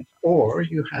where it's coming from. Or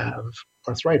you have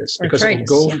arthritis because it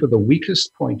will go for the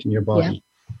weakest point in your body. Yeah.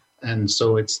 And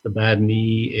so it's the bad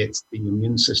knee, it's the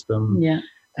immune system. Yeah.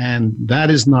 And that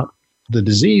is not, the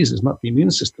disease is not the immune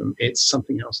system, it's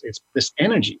something else. It's this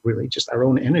energy, really, just our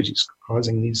own energies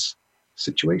causing these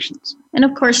situations. And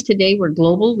of course, today we're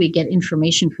global. We get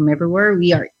information from everywhere.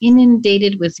 We are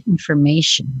inundated with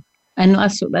information. And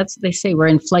that's they say we're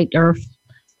in fight or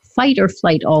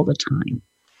flight all the time.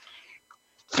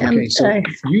 Okay, so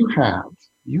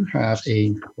you have a,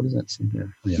 what does that say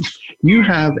here? Yeah. You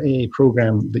have a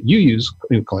program that you use,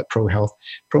 we call it Pro Health,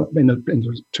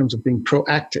 in terms of being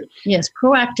proactive. Yes,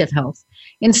 proactive health.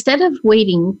 Instead of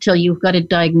waiting till you've got a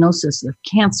diagnosis of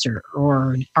cancer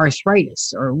or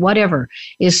arthritis or whatever,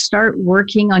 is start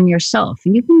working on yourself.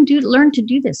 And you can learn to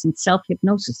do this in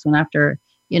self-hypnosis. When after,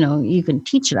 you can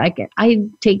teach it. I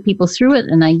take people through it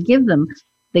and I give them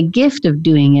the gift of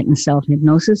doing it in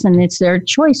self-hypnosis, and it's their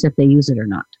choice if they use it or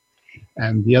not.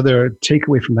 And the other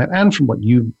takeaway from that, and from what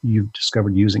you've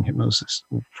discovered using hypnosis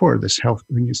for this health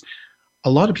thing, is a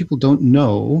lot of people don't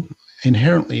know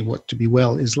inherently what to be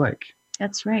well is like.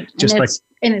 That's right.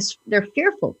 They're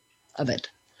fearful of it.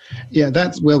 Yeah,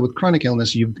 with chronic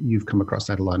illness, you've come across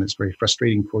that a lot, and it's very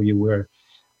frustrating for you, where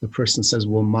the person says,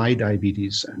 "Well, my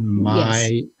diabetes and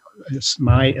it's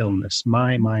my illness,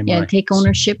 my." Yeah, take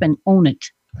ownership and own it.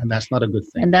 And that's not a good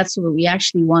thing. And that's what we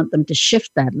actually want them to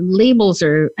shift that. Labels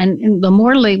and the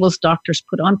more labels doctors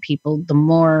put on people, the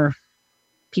more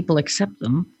people accept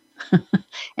them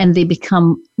and they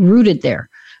become rooted there.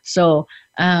 So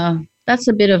that's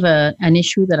a bit of an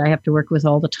issue that I have to work with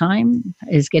all the time,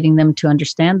 is getting them to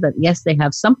understand that, yes, they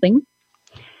have something,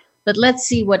 but let's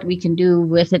see what we can do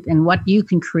with it and what you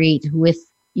can create with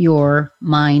your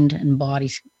mind and body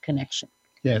connection.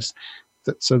 Yes.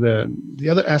 So the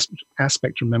other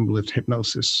aspect, remember, with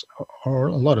hypnosis or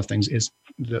a lot of things, is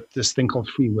this thing called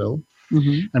free will.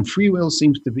 Mm-hmm. And free will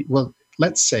seems to be,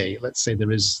 let's say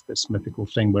there is this mythical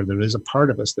thing where there is a part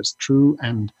of us that's true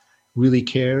and really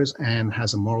cares and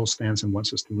has a moral stance and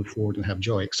wants us to move forward and have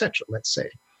joy, etc., let's say.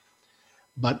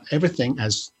 But everything,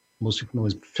 as most people know,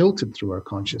 is filtered through our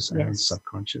conscious and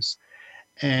subconscious.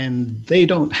 And they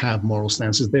don't have moral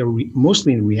stances. They're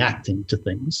mostly reacting to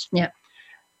things. Yeah.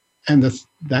 And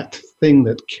that thing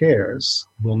that cares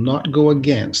will not go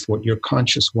against what your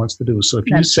conscious wants to do. So if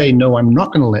you say, no, I'm not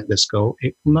going to let this go,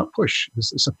 it will not push.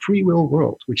 This is a free will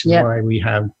world, which is why we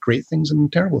have great things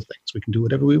and terrible things. We can do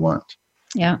whatever we want.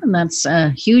 Yeah, and that's a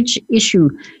huge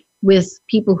issue with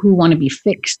people who want to be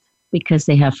fixed because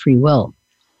they have free will.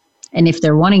 And if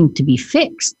they're wanting to be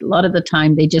fixed, a lot of the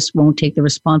time they just won't take the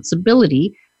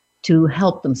responsibility to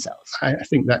help themselves. I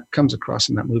think that comes across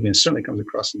in that movie, and certainly comes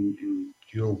across in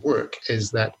your work, is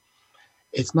that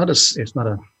it's not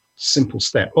a simple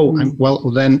step.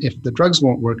 Then if the drugs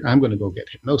won't work, I'm going to go get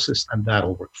hypnosis and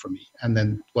that'll work for me. And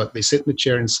then they sit in the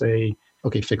chair and say,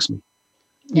 okay, fix me.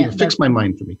 Fix my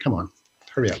mind for me. Come on,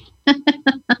 hurry up.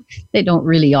 They don't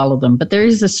really, all of them, but there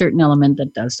is a certain element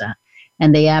that does that.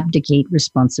 And they abdicate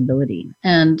responsibility.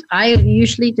 And I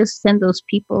usually just send those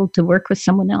people to work with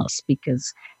someone else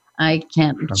because I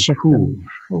can't check them.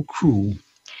 Oh, cool.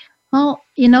 Well,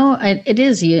 it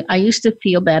is. I used to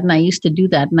feel bad and I used to do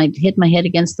that. And I'd hit my head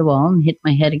against the wall and hit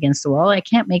my head against the wall. I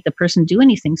can't make the person do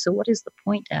anything. So what is the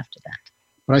point after that?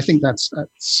 But I think that's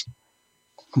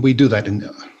we do that.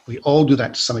 We all do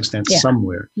that to some extent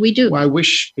somewhere. We do. Well, I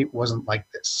wish it wasn't like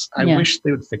this. I wish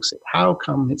they would fix it. How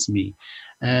come it's me?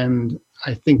 And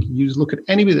I think you look at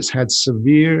anybody that's had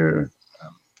severe,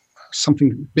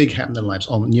 something big happen in their lives,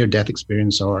 near-death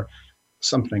experience or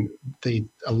something,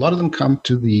 a lot of them come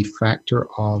to the factor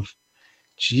of,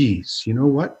 geez, you know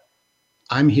what?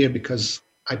 I'm here because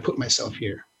I put myself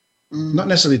here. Not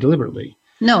necessarily deliberately.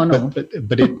 No.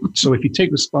 So if you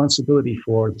take responsibility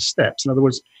for the steps, in other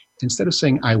words, instead of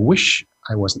saying, I wish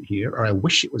I wasn't here or I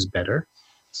wish it was better,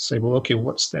 say, well, okay,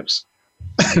 what steps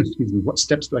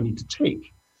do I need to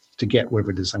take to get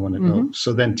wherever it is I want to go?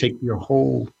 So then take your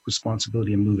whole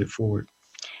responsibility and move it forward.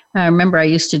 I remember I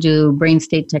used to do brain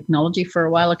state technology for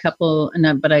a while,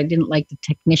 but I didn't like the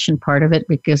technician part of it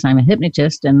because I'm a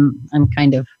hypnotist and I'm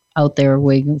kind of out there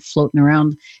floating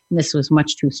around. And this was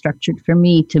much too structured for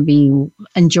me to be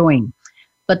enjoying.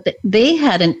 But they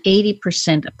had an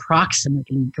 80%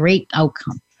 approximately great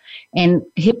outcome. And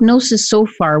hypnosis so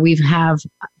far, we've have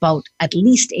about at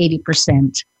least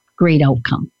 80% great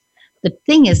outcome. The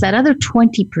thing is that other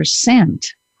 20%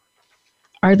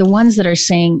 are the ones that are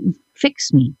saying,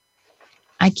 fix me.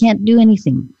 I can't do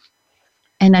anything.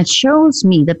 And that shows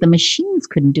me that the machines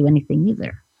couldn't do anything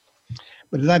either.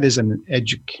 But that is an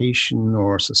education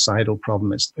or societal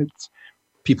problem. It's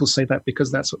people say that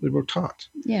because that's what they were taught.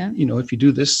 Yeah. If you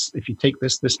do this, if you take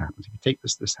this, this happens. If you take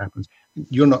this, this happens.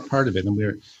 You're not part of it. And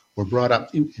we're brought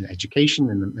up in education,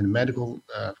 in the medical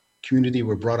community,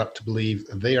 we're brought up to believe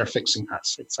they are fixing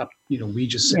us. It's up, we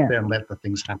just sit there and let the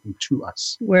things happen to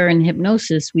us. Where in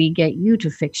hypnosis, we get you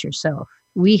to fix yourself.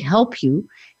 We help you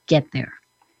get there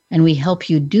and we help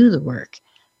you do the work,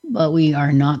 but we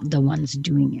are not the ones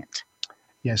doing it.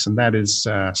 Yes, and that is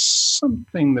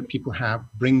something that people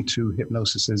bring to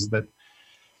hypnosis is that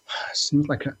seems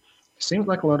like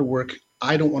a lot of work.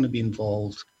 I don't want to be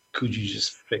involved. Could you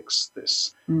just fix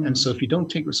this? And so if you don't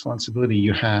take responsibility,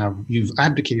 you've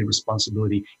abdicated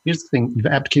responsibility. Here's the thing, you've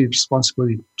abdicated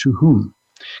responsibility to whom?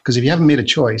 Because if you haven't made a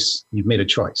choice, you've made a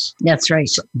choice. That's right.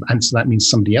 So that means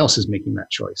somebody else is making that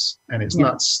choice. And it's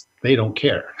not, they don't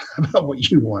care about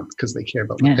what you want because they care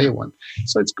about what they want.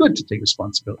 So it's good to take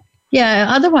responsibility. Yeah.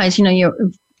 Otherwise,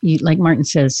 you like Martin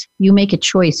says, you make a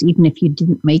choice even if you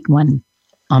didn't make one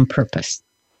on purpose.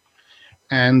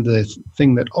 And the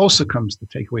thing that also comes to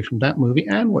take away from that movie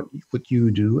and what you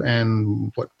do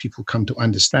and what people come to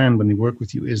understand when they work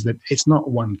with you is that it's not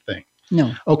one thing.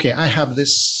 No. Okay, I have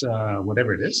this,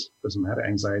 whatever it is, doesn't matter,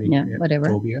 anxiety, whatever.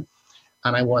 phobia,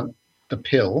 and I want the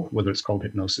pill, whether it's called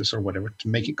hypnosis or whatever, to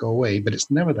make it go away. But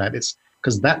it's never that. It's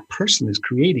because that person is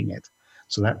creating it.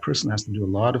 So that person has to do a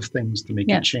lot of things to make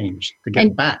it change, to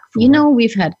get back.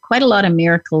 We've had quite a lot of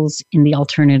miracles in the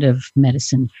alternative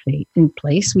medicine in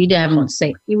place. We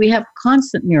have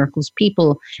constant miracles,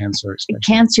 people,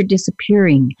 cancer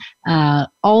disappearing,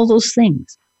 all those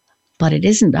things. But it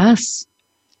isn't us.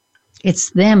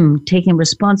 It's them taking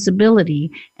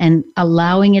responsibility and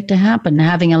allowing it to happen,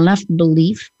 having enough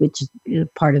belief, which is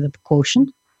part of the quotient,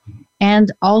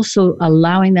 and also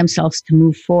allowing themselves to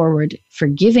move forward,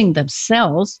 forgiving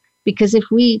themselves, because if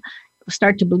we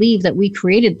start to believe that we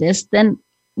created this, then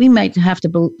we might have to,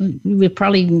 we're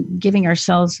probably giving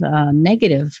ourselves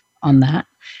negative on that.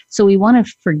 So we want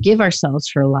to forgive ourselves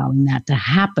for allowing that to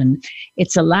happen.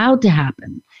 It's allowed to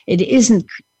happen. It isn't,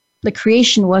 the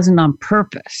creation wasn't on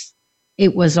purpose.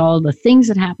 It was all the things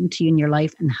that happened to you in your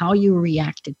life and how you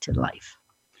reacted to life.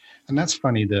 And that's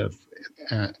funny,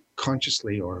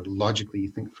 consciously or logically, you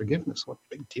think forgiveness, what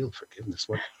big deal, forgiveness.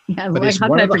 How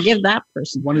can I forgive that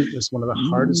person? It's one of the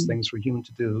hardest things for human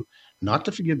to do, not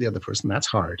to forgive the other person. That's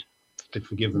hard. To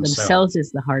forgive themselves. Themselves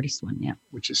is the hardest one,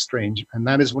 Which is strange. And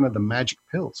that is one of the magic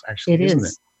pills, actually, isn't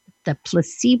it? The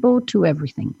placebo to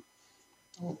everything.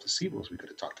 Oh, placebos we could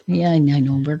have talked about. Yeah, I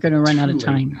know. We're going to run out of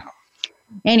time. Now.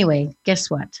 Anyway, guess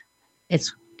what?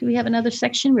 Do we have another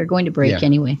section? We're going to break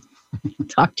anyway.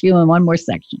 Talk to you in one more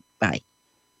section. Bye.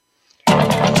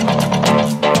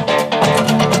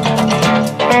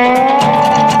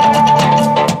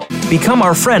 Become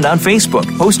our friend on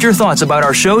Facebook. Post your thoughts about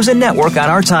our shows and network on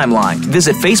our timeline.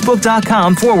 Visit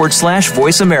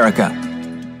facebook.com/Voice America.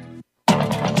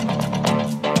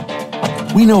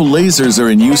 We know lasers are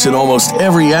in use in almost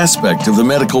every aspect of the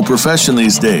medical profession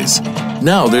these days.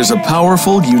 Now there's a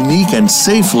powerful, unique, and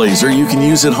safe laser you can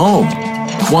use at home.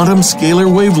 Quantum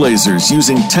scalar wave lasers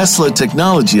using Tesla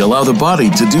technology allow the body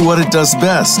to do what it does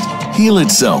best, heal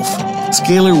itself.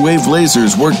 Scalar wave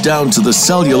lasers work down to the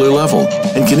cellular level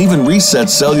and can even reset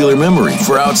cellular memory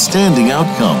for outstanding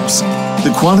outcomes.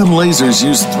 The quantum lasers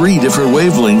use 3 different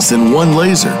wavelengths in one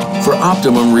laser for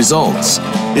optimum results.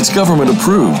 It's government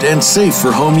approved and safe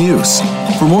for home use.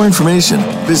 For more information,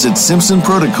 visit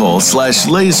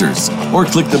simpsonprotocol/lasers or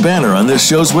click the banner on this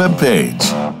show's webpage.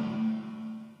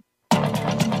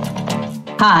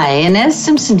 Hi, Ines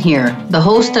Simpson here, the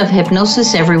host of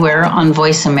Hypnosis Everywhere on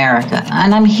Voice America,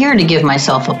 and I'm here to give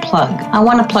myself a plug. I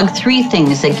want to plug 3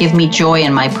 things that give me joy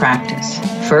in my practice.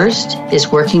 First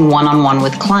is working one-on-one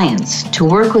with clients to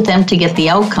work with them to get the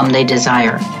outcome they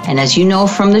desire. And as you know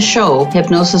from the show,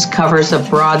 hypnosis covers a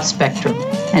broad spectrum.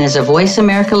 And as a Voice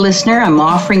America listener, I'm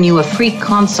offering you a free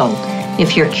consult.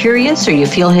 If you're curious or you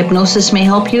feel hypnosis may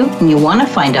help you and you want to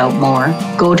find out more,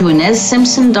 go to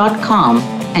InesSimpson.com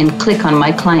and click on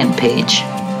my client page.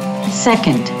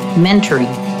 Second, mentoring.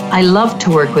 I love to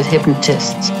work with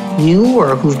hypnotists, new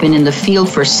or who've been in the field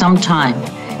for some time,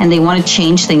 and they want to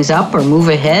change things up or move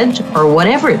ahead or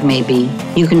whatever it may be.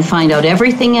 You can find out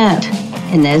everything at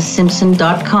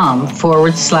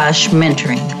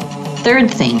InesSimpson.com/mentoring.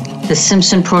 Third thing, the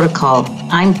Simpson Protocol.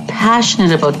 I'm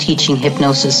passionate about teaching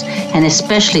hypnosis and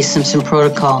especially Simpson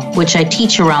Protocol, which I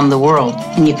teach around the world.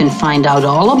 And you can find out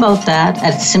all about that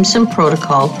at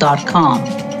simpsonprotocol.com.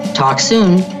 Talk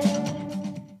soon.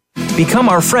 Become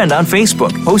our friend on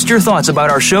Facebook. Post your thoughts about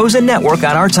our shows and network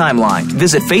on our timeline.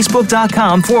 Visit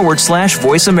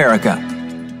facebook.com/Voice America.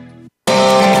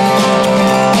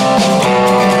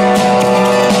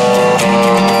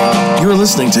 You're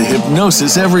listening to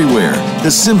Hypnosis Everywhere,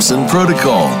 the Simpson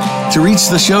Protocol. To reach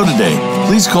the show today,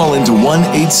 please call into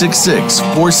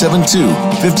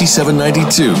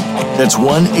 1-866-472-5792. That's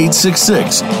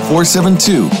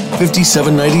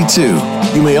 1-866-472-5792.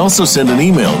 You may also send an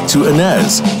email to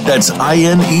Ines, that's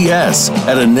INES,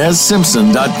 at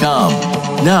InesSimpson.com.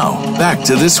 Now, back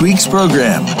to this week's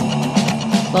program.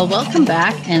 Well, welcome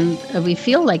back, and we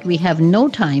feel like we have no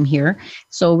time here,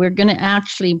 so we're going to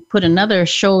actually put another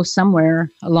show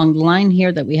somewhere along the line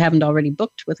here that we haven't already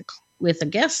booked with a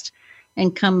guest,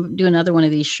 and come do another one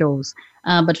of these shows.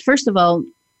 But first of all,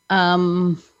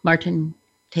 Martin,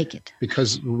 take it.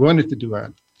 Because we wanted to do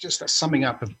just a summing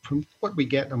up of what we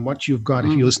get and what you've got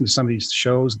if you listen to some of these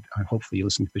shows. Hopefully you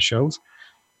listen to the shows.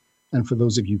 And for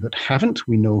those of you that haven't,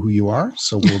 we know who you are,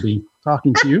 so we'll be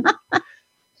talking to you.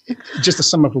 Just a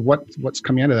sum up of what's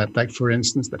coming out of that. Like, for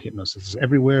instance, that hypnosis is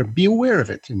everywhere. Be aware of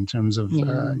it in terms of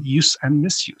use and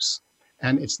misuse.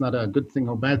 And it's not a good thing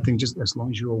or bad thing, just as long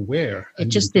as you're aware. It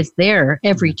just is there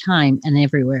every time and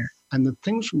everywhere. And the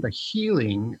things from the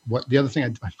healing, the other thing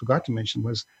I forgot to mention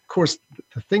was, of course,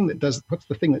 what's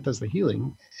the thing that does the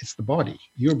healing? It's the body,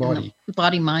 your body. The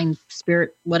body, mind,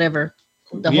 spirit, whatever.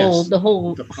 The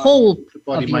whole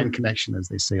body-mind connection, as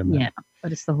they say on that. Yeah,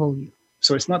 but it's the whole you.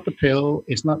 So it's not the pill,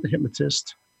 it's not the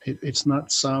hypnotist, it's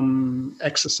not some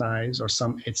exercise or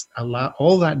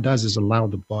all that does is allow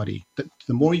the body.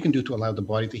 The more you can do to allow the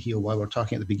body to heal, while we're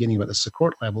talking at the beginning about the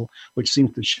support level, which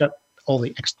seems to shut all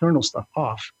the external stuff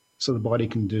off, so the body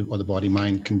can do, or the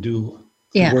body-mind can do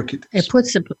the work. It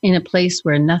puts it in a place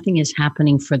where nothing is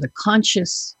happening for the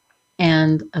conscious,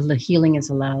 and the healing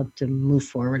is allowed to move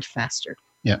forward faster.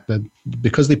 Yeah,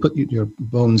 because they put your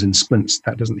bones in splints,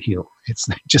 that doesn't heal. It's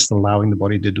just allowing the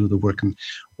body to do the work. And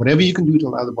whatever you can do to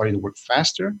allow the body to work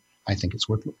faster, I think it's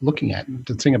worth looking at.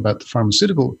 The thing about the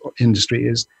pharmaceutical industry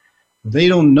is they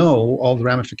don't know all the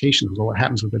ramifications of what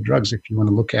happens with the drugs. If you want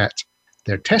to look at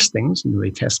their testings,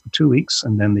 they test for 2 weeks,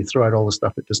 and then they throw out all the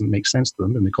stuff that doesn't make sense to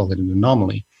them, and they call it an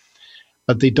anomaly.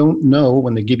 But they don't know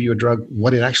when they give you a drug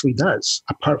what it actually does,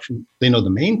 apart from, they know the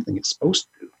main thing it's supposed to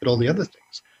do, but all the other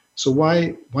things. So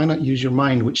why not use your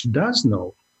mind, which does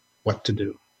know what to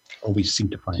do? Or we seem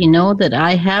to find. You know that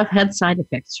I have had side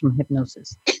effects from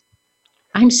hypnosis.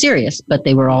 I'm serious, but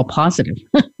they were all positive.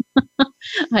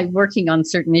 I'm working on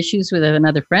certain issues with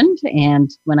another friend, and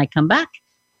when I come back,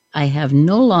 I have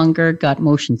no longer got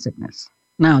motion sickness.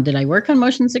 Now, did I work on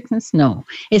motion sickness? No.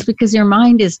 It's because your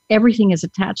mind everything is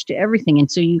attached to everything,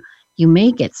 and so you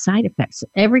may get side effects.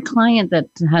 Every client that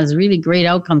has really great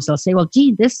outcomes, they'll say, well,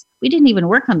 gee, we didn't even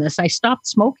work on this. I stopped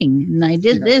smoking and I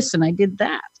did this and I did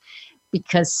that,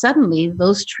 because suddenly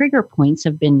those trigger points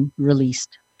have been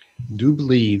released. do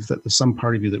believe that there's some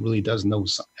part of you that really does know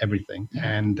everything.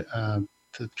 And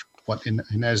what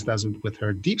Ines does with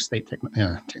her deep state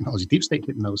technology, deep state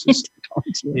hypnosis,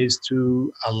 is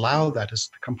to allow that to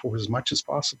come forward as much as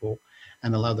possible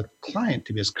and allow the client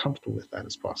to be as comfortable with that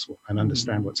as possible and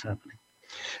understand what's happening.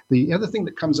 The other thing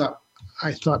that comes up,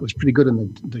 I thought was pretty good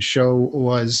in the show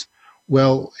was,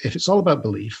 well, if it's all about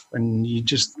belief and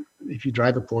if you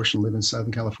drive a Porsche and live in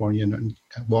Southern California and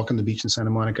walk on the beach in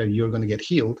Santa Monica, you're going to get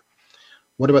healed.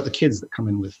 What about the kids that come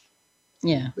in with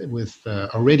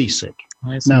already sick?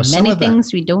 There's now, many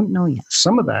things we don't know yet.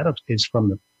 Some of that is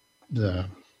from the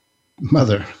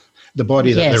mother, the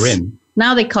body that they're in.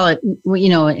 Now they call it,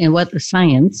 and what the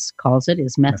science calls it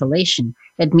is methylation.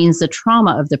 It means the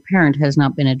trauma of the parent has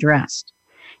not been addressed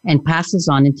and passes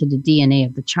on into the DNA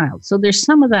of the child. So there's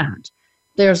some of that.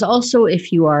 There's also,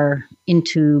 if you are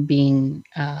into being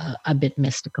a bit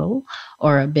mystical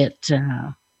or a bit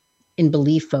in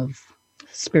belief of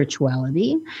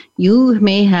spirituality, you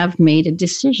may have made a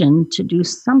decision to do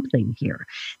something here.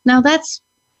 Now that's,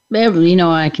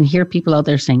 I can hear people out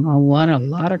there saying, oh, what a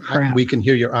lot of crap. We can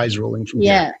hear your eyes rolling from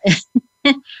here.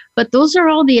 But those are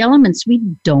all the elements we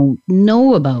don't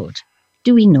know about.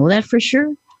 Do we know that for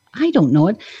sure? I don't know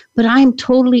it, but I'm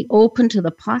totally open to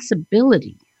the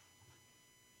possibility.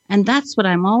 And that's what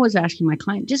I'm always asking my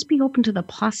client. Just be open to the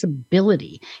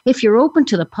possibility. If you're open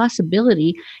to the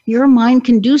possibility, your mind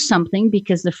can do something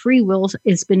because the free will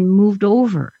has been moved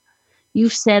over.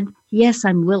 You've said, yes,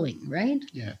 I'm willing, right?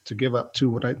 Yeah, to give up to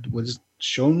what I was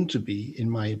shown to be in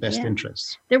my best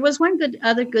interests. There was one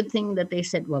other good thing that they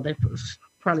said. Well, there was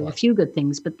probably a few good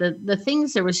things, but the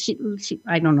things there was, she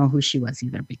I don't know who she was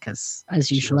either because, as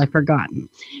usual, I've forgotten.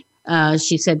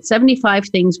 She said 75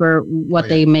 things were what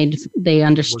they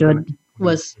understood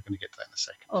was. We're going to get to that in a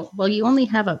second. Oh, well, you only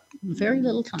have a very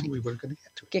little time. We were going to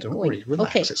get to it. Get Don't going. worry,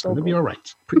 relax. Okay, it's going to be all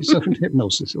right. Put yourself into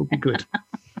hypnosis. It'll be good.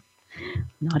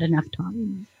 Not enough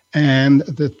time. And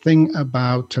the thing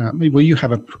about, you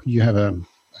have a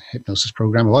hypnosis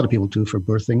program. A lot of people do for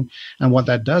birthing. And what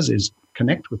that does is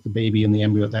connect with the baby and the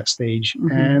embryo at that stage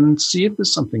and see if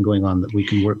there's something going on that we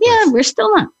can work with. Yeah, we're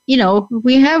still not,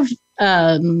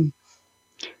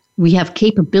 we have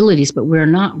capabilities, but we're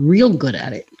not real good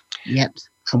at it yet.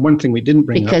 And one thing we didn't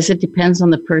bring because it depends on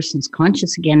the person's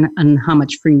conscious again and how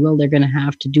much free will they're going to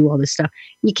have to do all this stuff.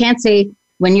 You can't say,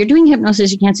 when you're doing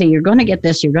hypnosis, you can't say, you're going to get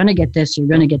this, you're going to get this, you're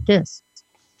going to get this.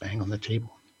 Bang on the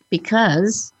table.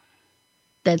 Because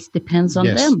that depends on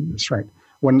them. That's right.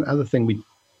 One other thing we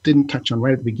didn't touch on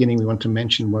right at the beginning we want to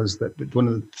mention was that one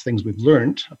of the things we've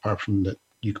learned, apart from that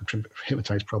you can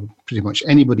hypnotize probably pretty much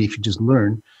anybody if you just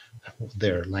learn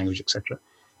their language, etc.,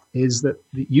 is that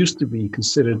it used to be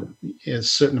considered a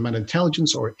certain amount of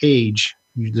intelligence or age.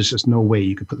 There's just no way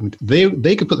you could put them.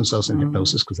 They could put themselves in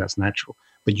hypnosis because that's natural,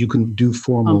 but you can do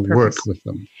formal work with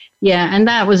them. Yeah, and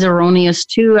that was erroneous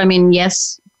too. I mean,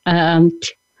 yes,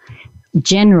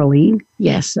 generally,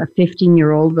 yes, a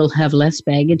 15-year-old will have less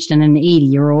baggage than an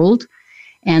 80-year-old,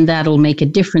 and that'll make a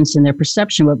difference in their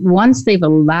perception. But once they've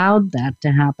allowed that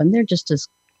to happen, they're just as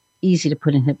easy to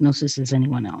put in hypnosis as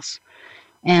anyone else.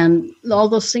 And all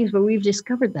those things, but we've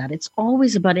discovered that it's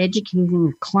always about educating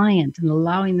the client and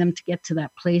allowing them to get to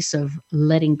that place of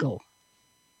letting go.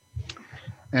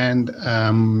 And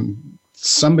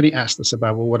somebody asked us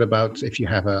about, well, what about if you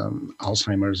have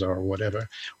Alzheimer's or whatever?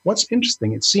 What's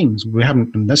interesting, it seems,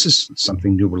 and this is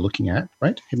something new we're looking at,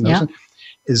 right? Hypnosis,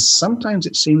 is sometimes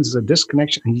it seems there's a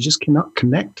disconnection and you just cannot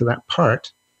connect to that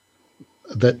part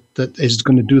that is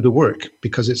going to do the work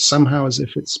because it's somehow as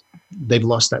if they've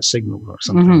lost that signal or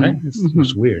something, right?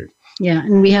 It's weird. Yeah,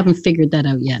 and we haven't figured that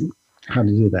out yet. How to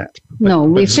do that? No,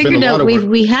 we figured out.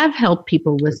 We have helped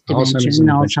people with dementia and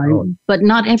Alzheimer's, but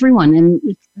not everyone.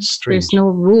 And there's no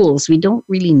rules. We don't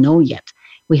really know yet.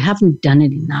 We haven't done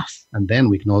it enough. And then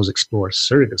we can always explore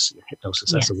surrogacy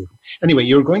hypnosis. Yes. Anyway,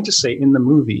 you're going to say in the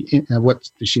movie, what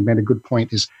she made a good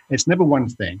point is it's never one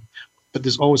thing, but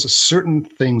there's always a certain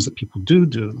things that people do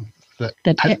that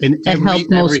help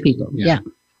most people. Yeah.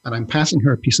 And I'm passing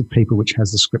her a piece of paper which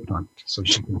has the script on it, so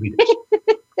she can read it.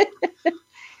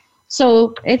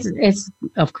 So it's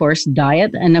of course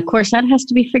diet, and of course that has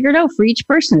to be figured out for each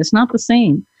person. It's not the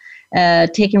same.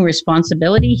 Taking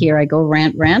responsibility, here I go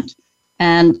rant,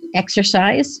 and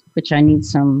exercise, which I need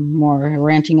some more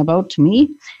ranting about to me.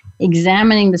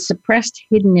 Examining the suppressed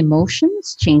hidden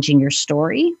emotions, changing your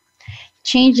story,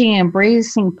 changing and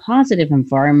embracing positive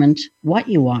environment, what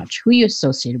you watch, who you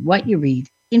associate, what you read.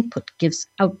 Input gives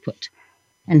output,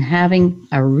 and having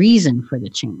a reason for the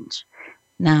change.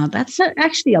 Now, that's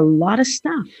actually a lot of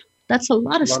stuff. That's a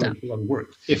lot of stuff. A lot of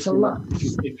work. If you're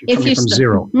coming from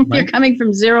zero. Right? You're coming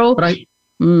from zero. But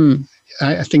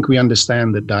I think we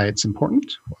understand that diet's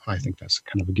important. I think that's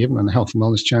kind of a given on the Health and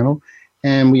Wellness channel.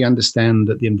 And we understand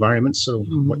that the environment, so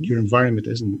what your environment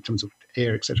is in terms of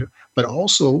air, etc. But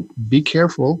also be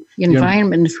careful. The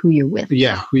environment is who you're with.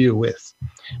 Yeah, who you're with.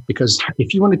 Because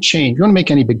if you want to change, if you want to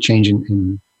make any big change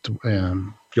in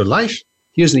your life,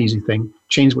 here's an easy thing.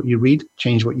 Change what you read,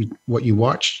 change what you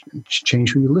watch,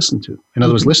 change who you listen to. In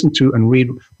other words, listen to and read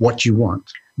what you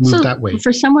want. Move that way.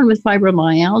 For someone with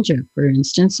fibromyalgia, for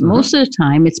instance, most of the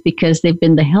time it's because they've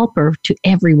been the helper to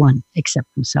everyone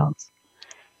except themselves.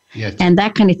 Yes. And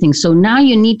that kind of thing. So now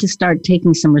you need to start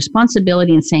taking some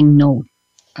responsibility and saying no.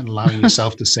 And allowing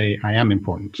yourself to say, I am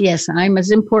important. Yes, I'm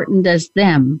as important as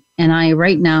them. And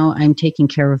right now I'm taking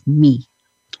care of me.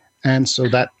 And so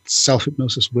that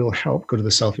self-hypnosis will help. Go to the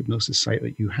self-hypnosis site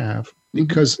that you have,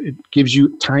 because it gives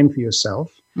you time for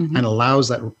yourself and allows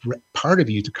that part of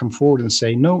you to come forward and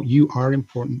say, no, you are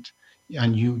important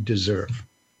and you deserve.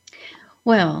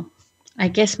 Well, I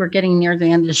guess we're getting near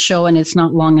the end of the show and it's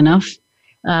not long enough.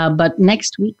 But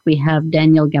next week we have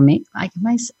Daniel Gamay. Am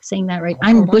I saying that right?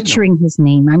 I'm butchering his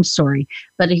name. I'm sorry.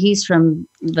 But he's from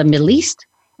the Middle East.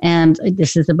 And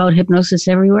this is about hypnosis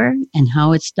everywhere and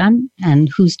how it's done and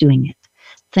who's doing it.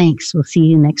 Thanks. We'll see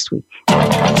you next week.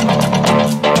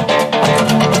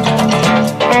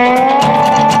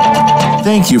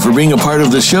 Thank you for being a part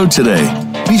of the show today.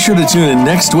 Be sure to tune in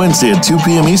next Wednesday at 2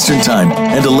 p.m. Eastern Time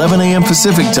and 11 a.m.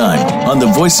 Pacific Time on the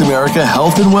Voice America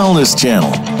Health and Wellness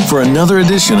Channel for another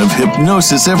edition of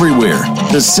Hypnosis Everywhere,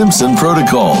 The Simpson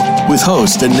Protocol, with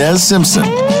host Ines Simpson.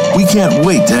 We can't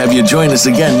wait to have you join us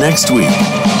again next week.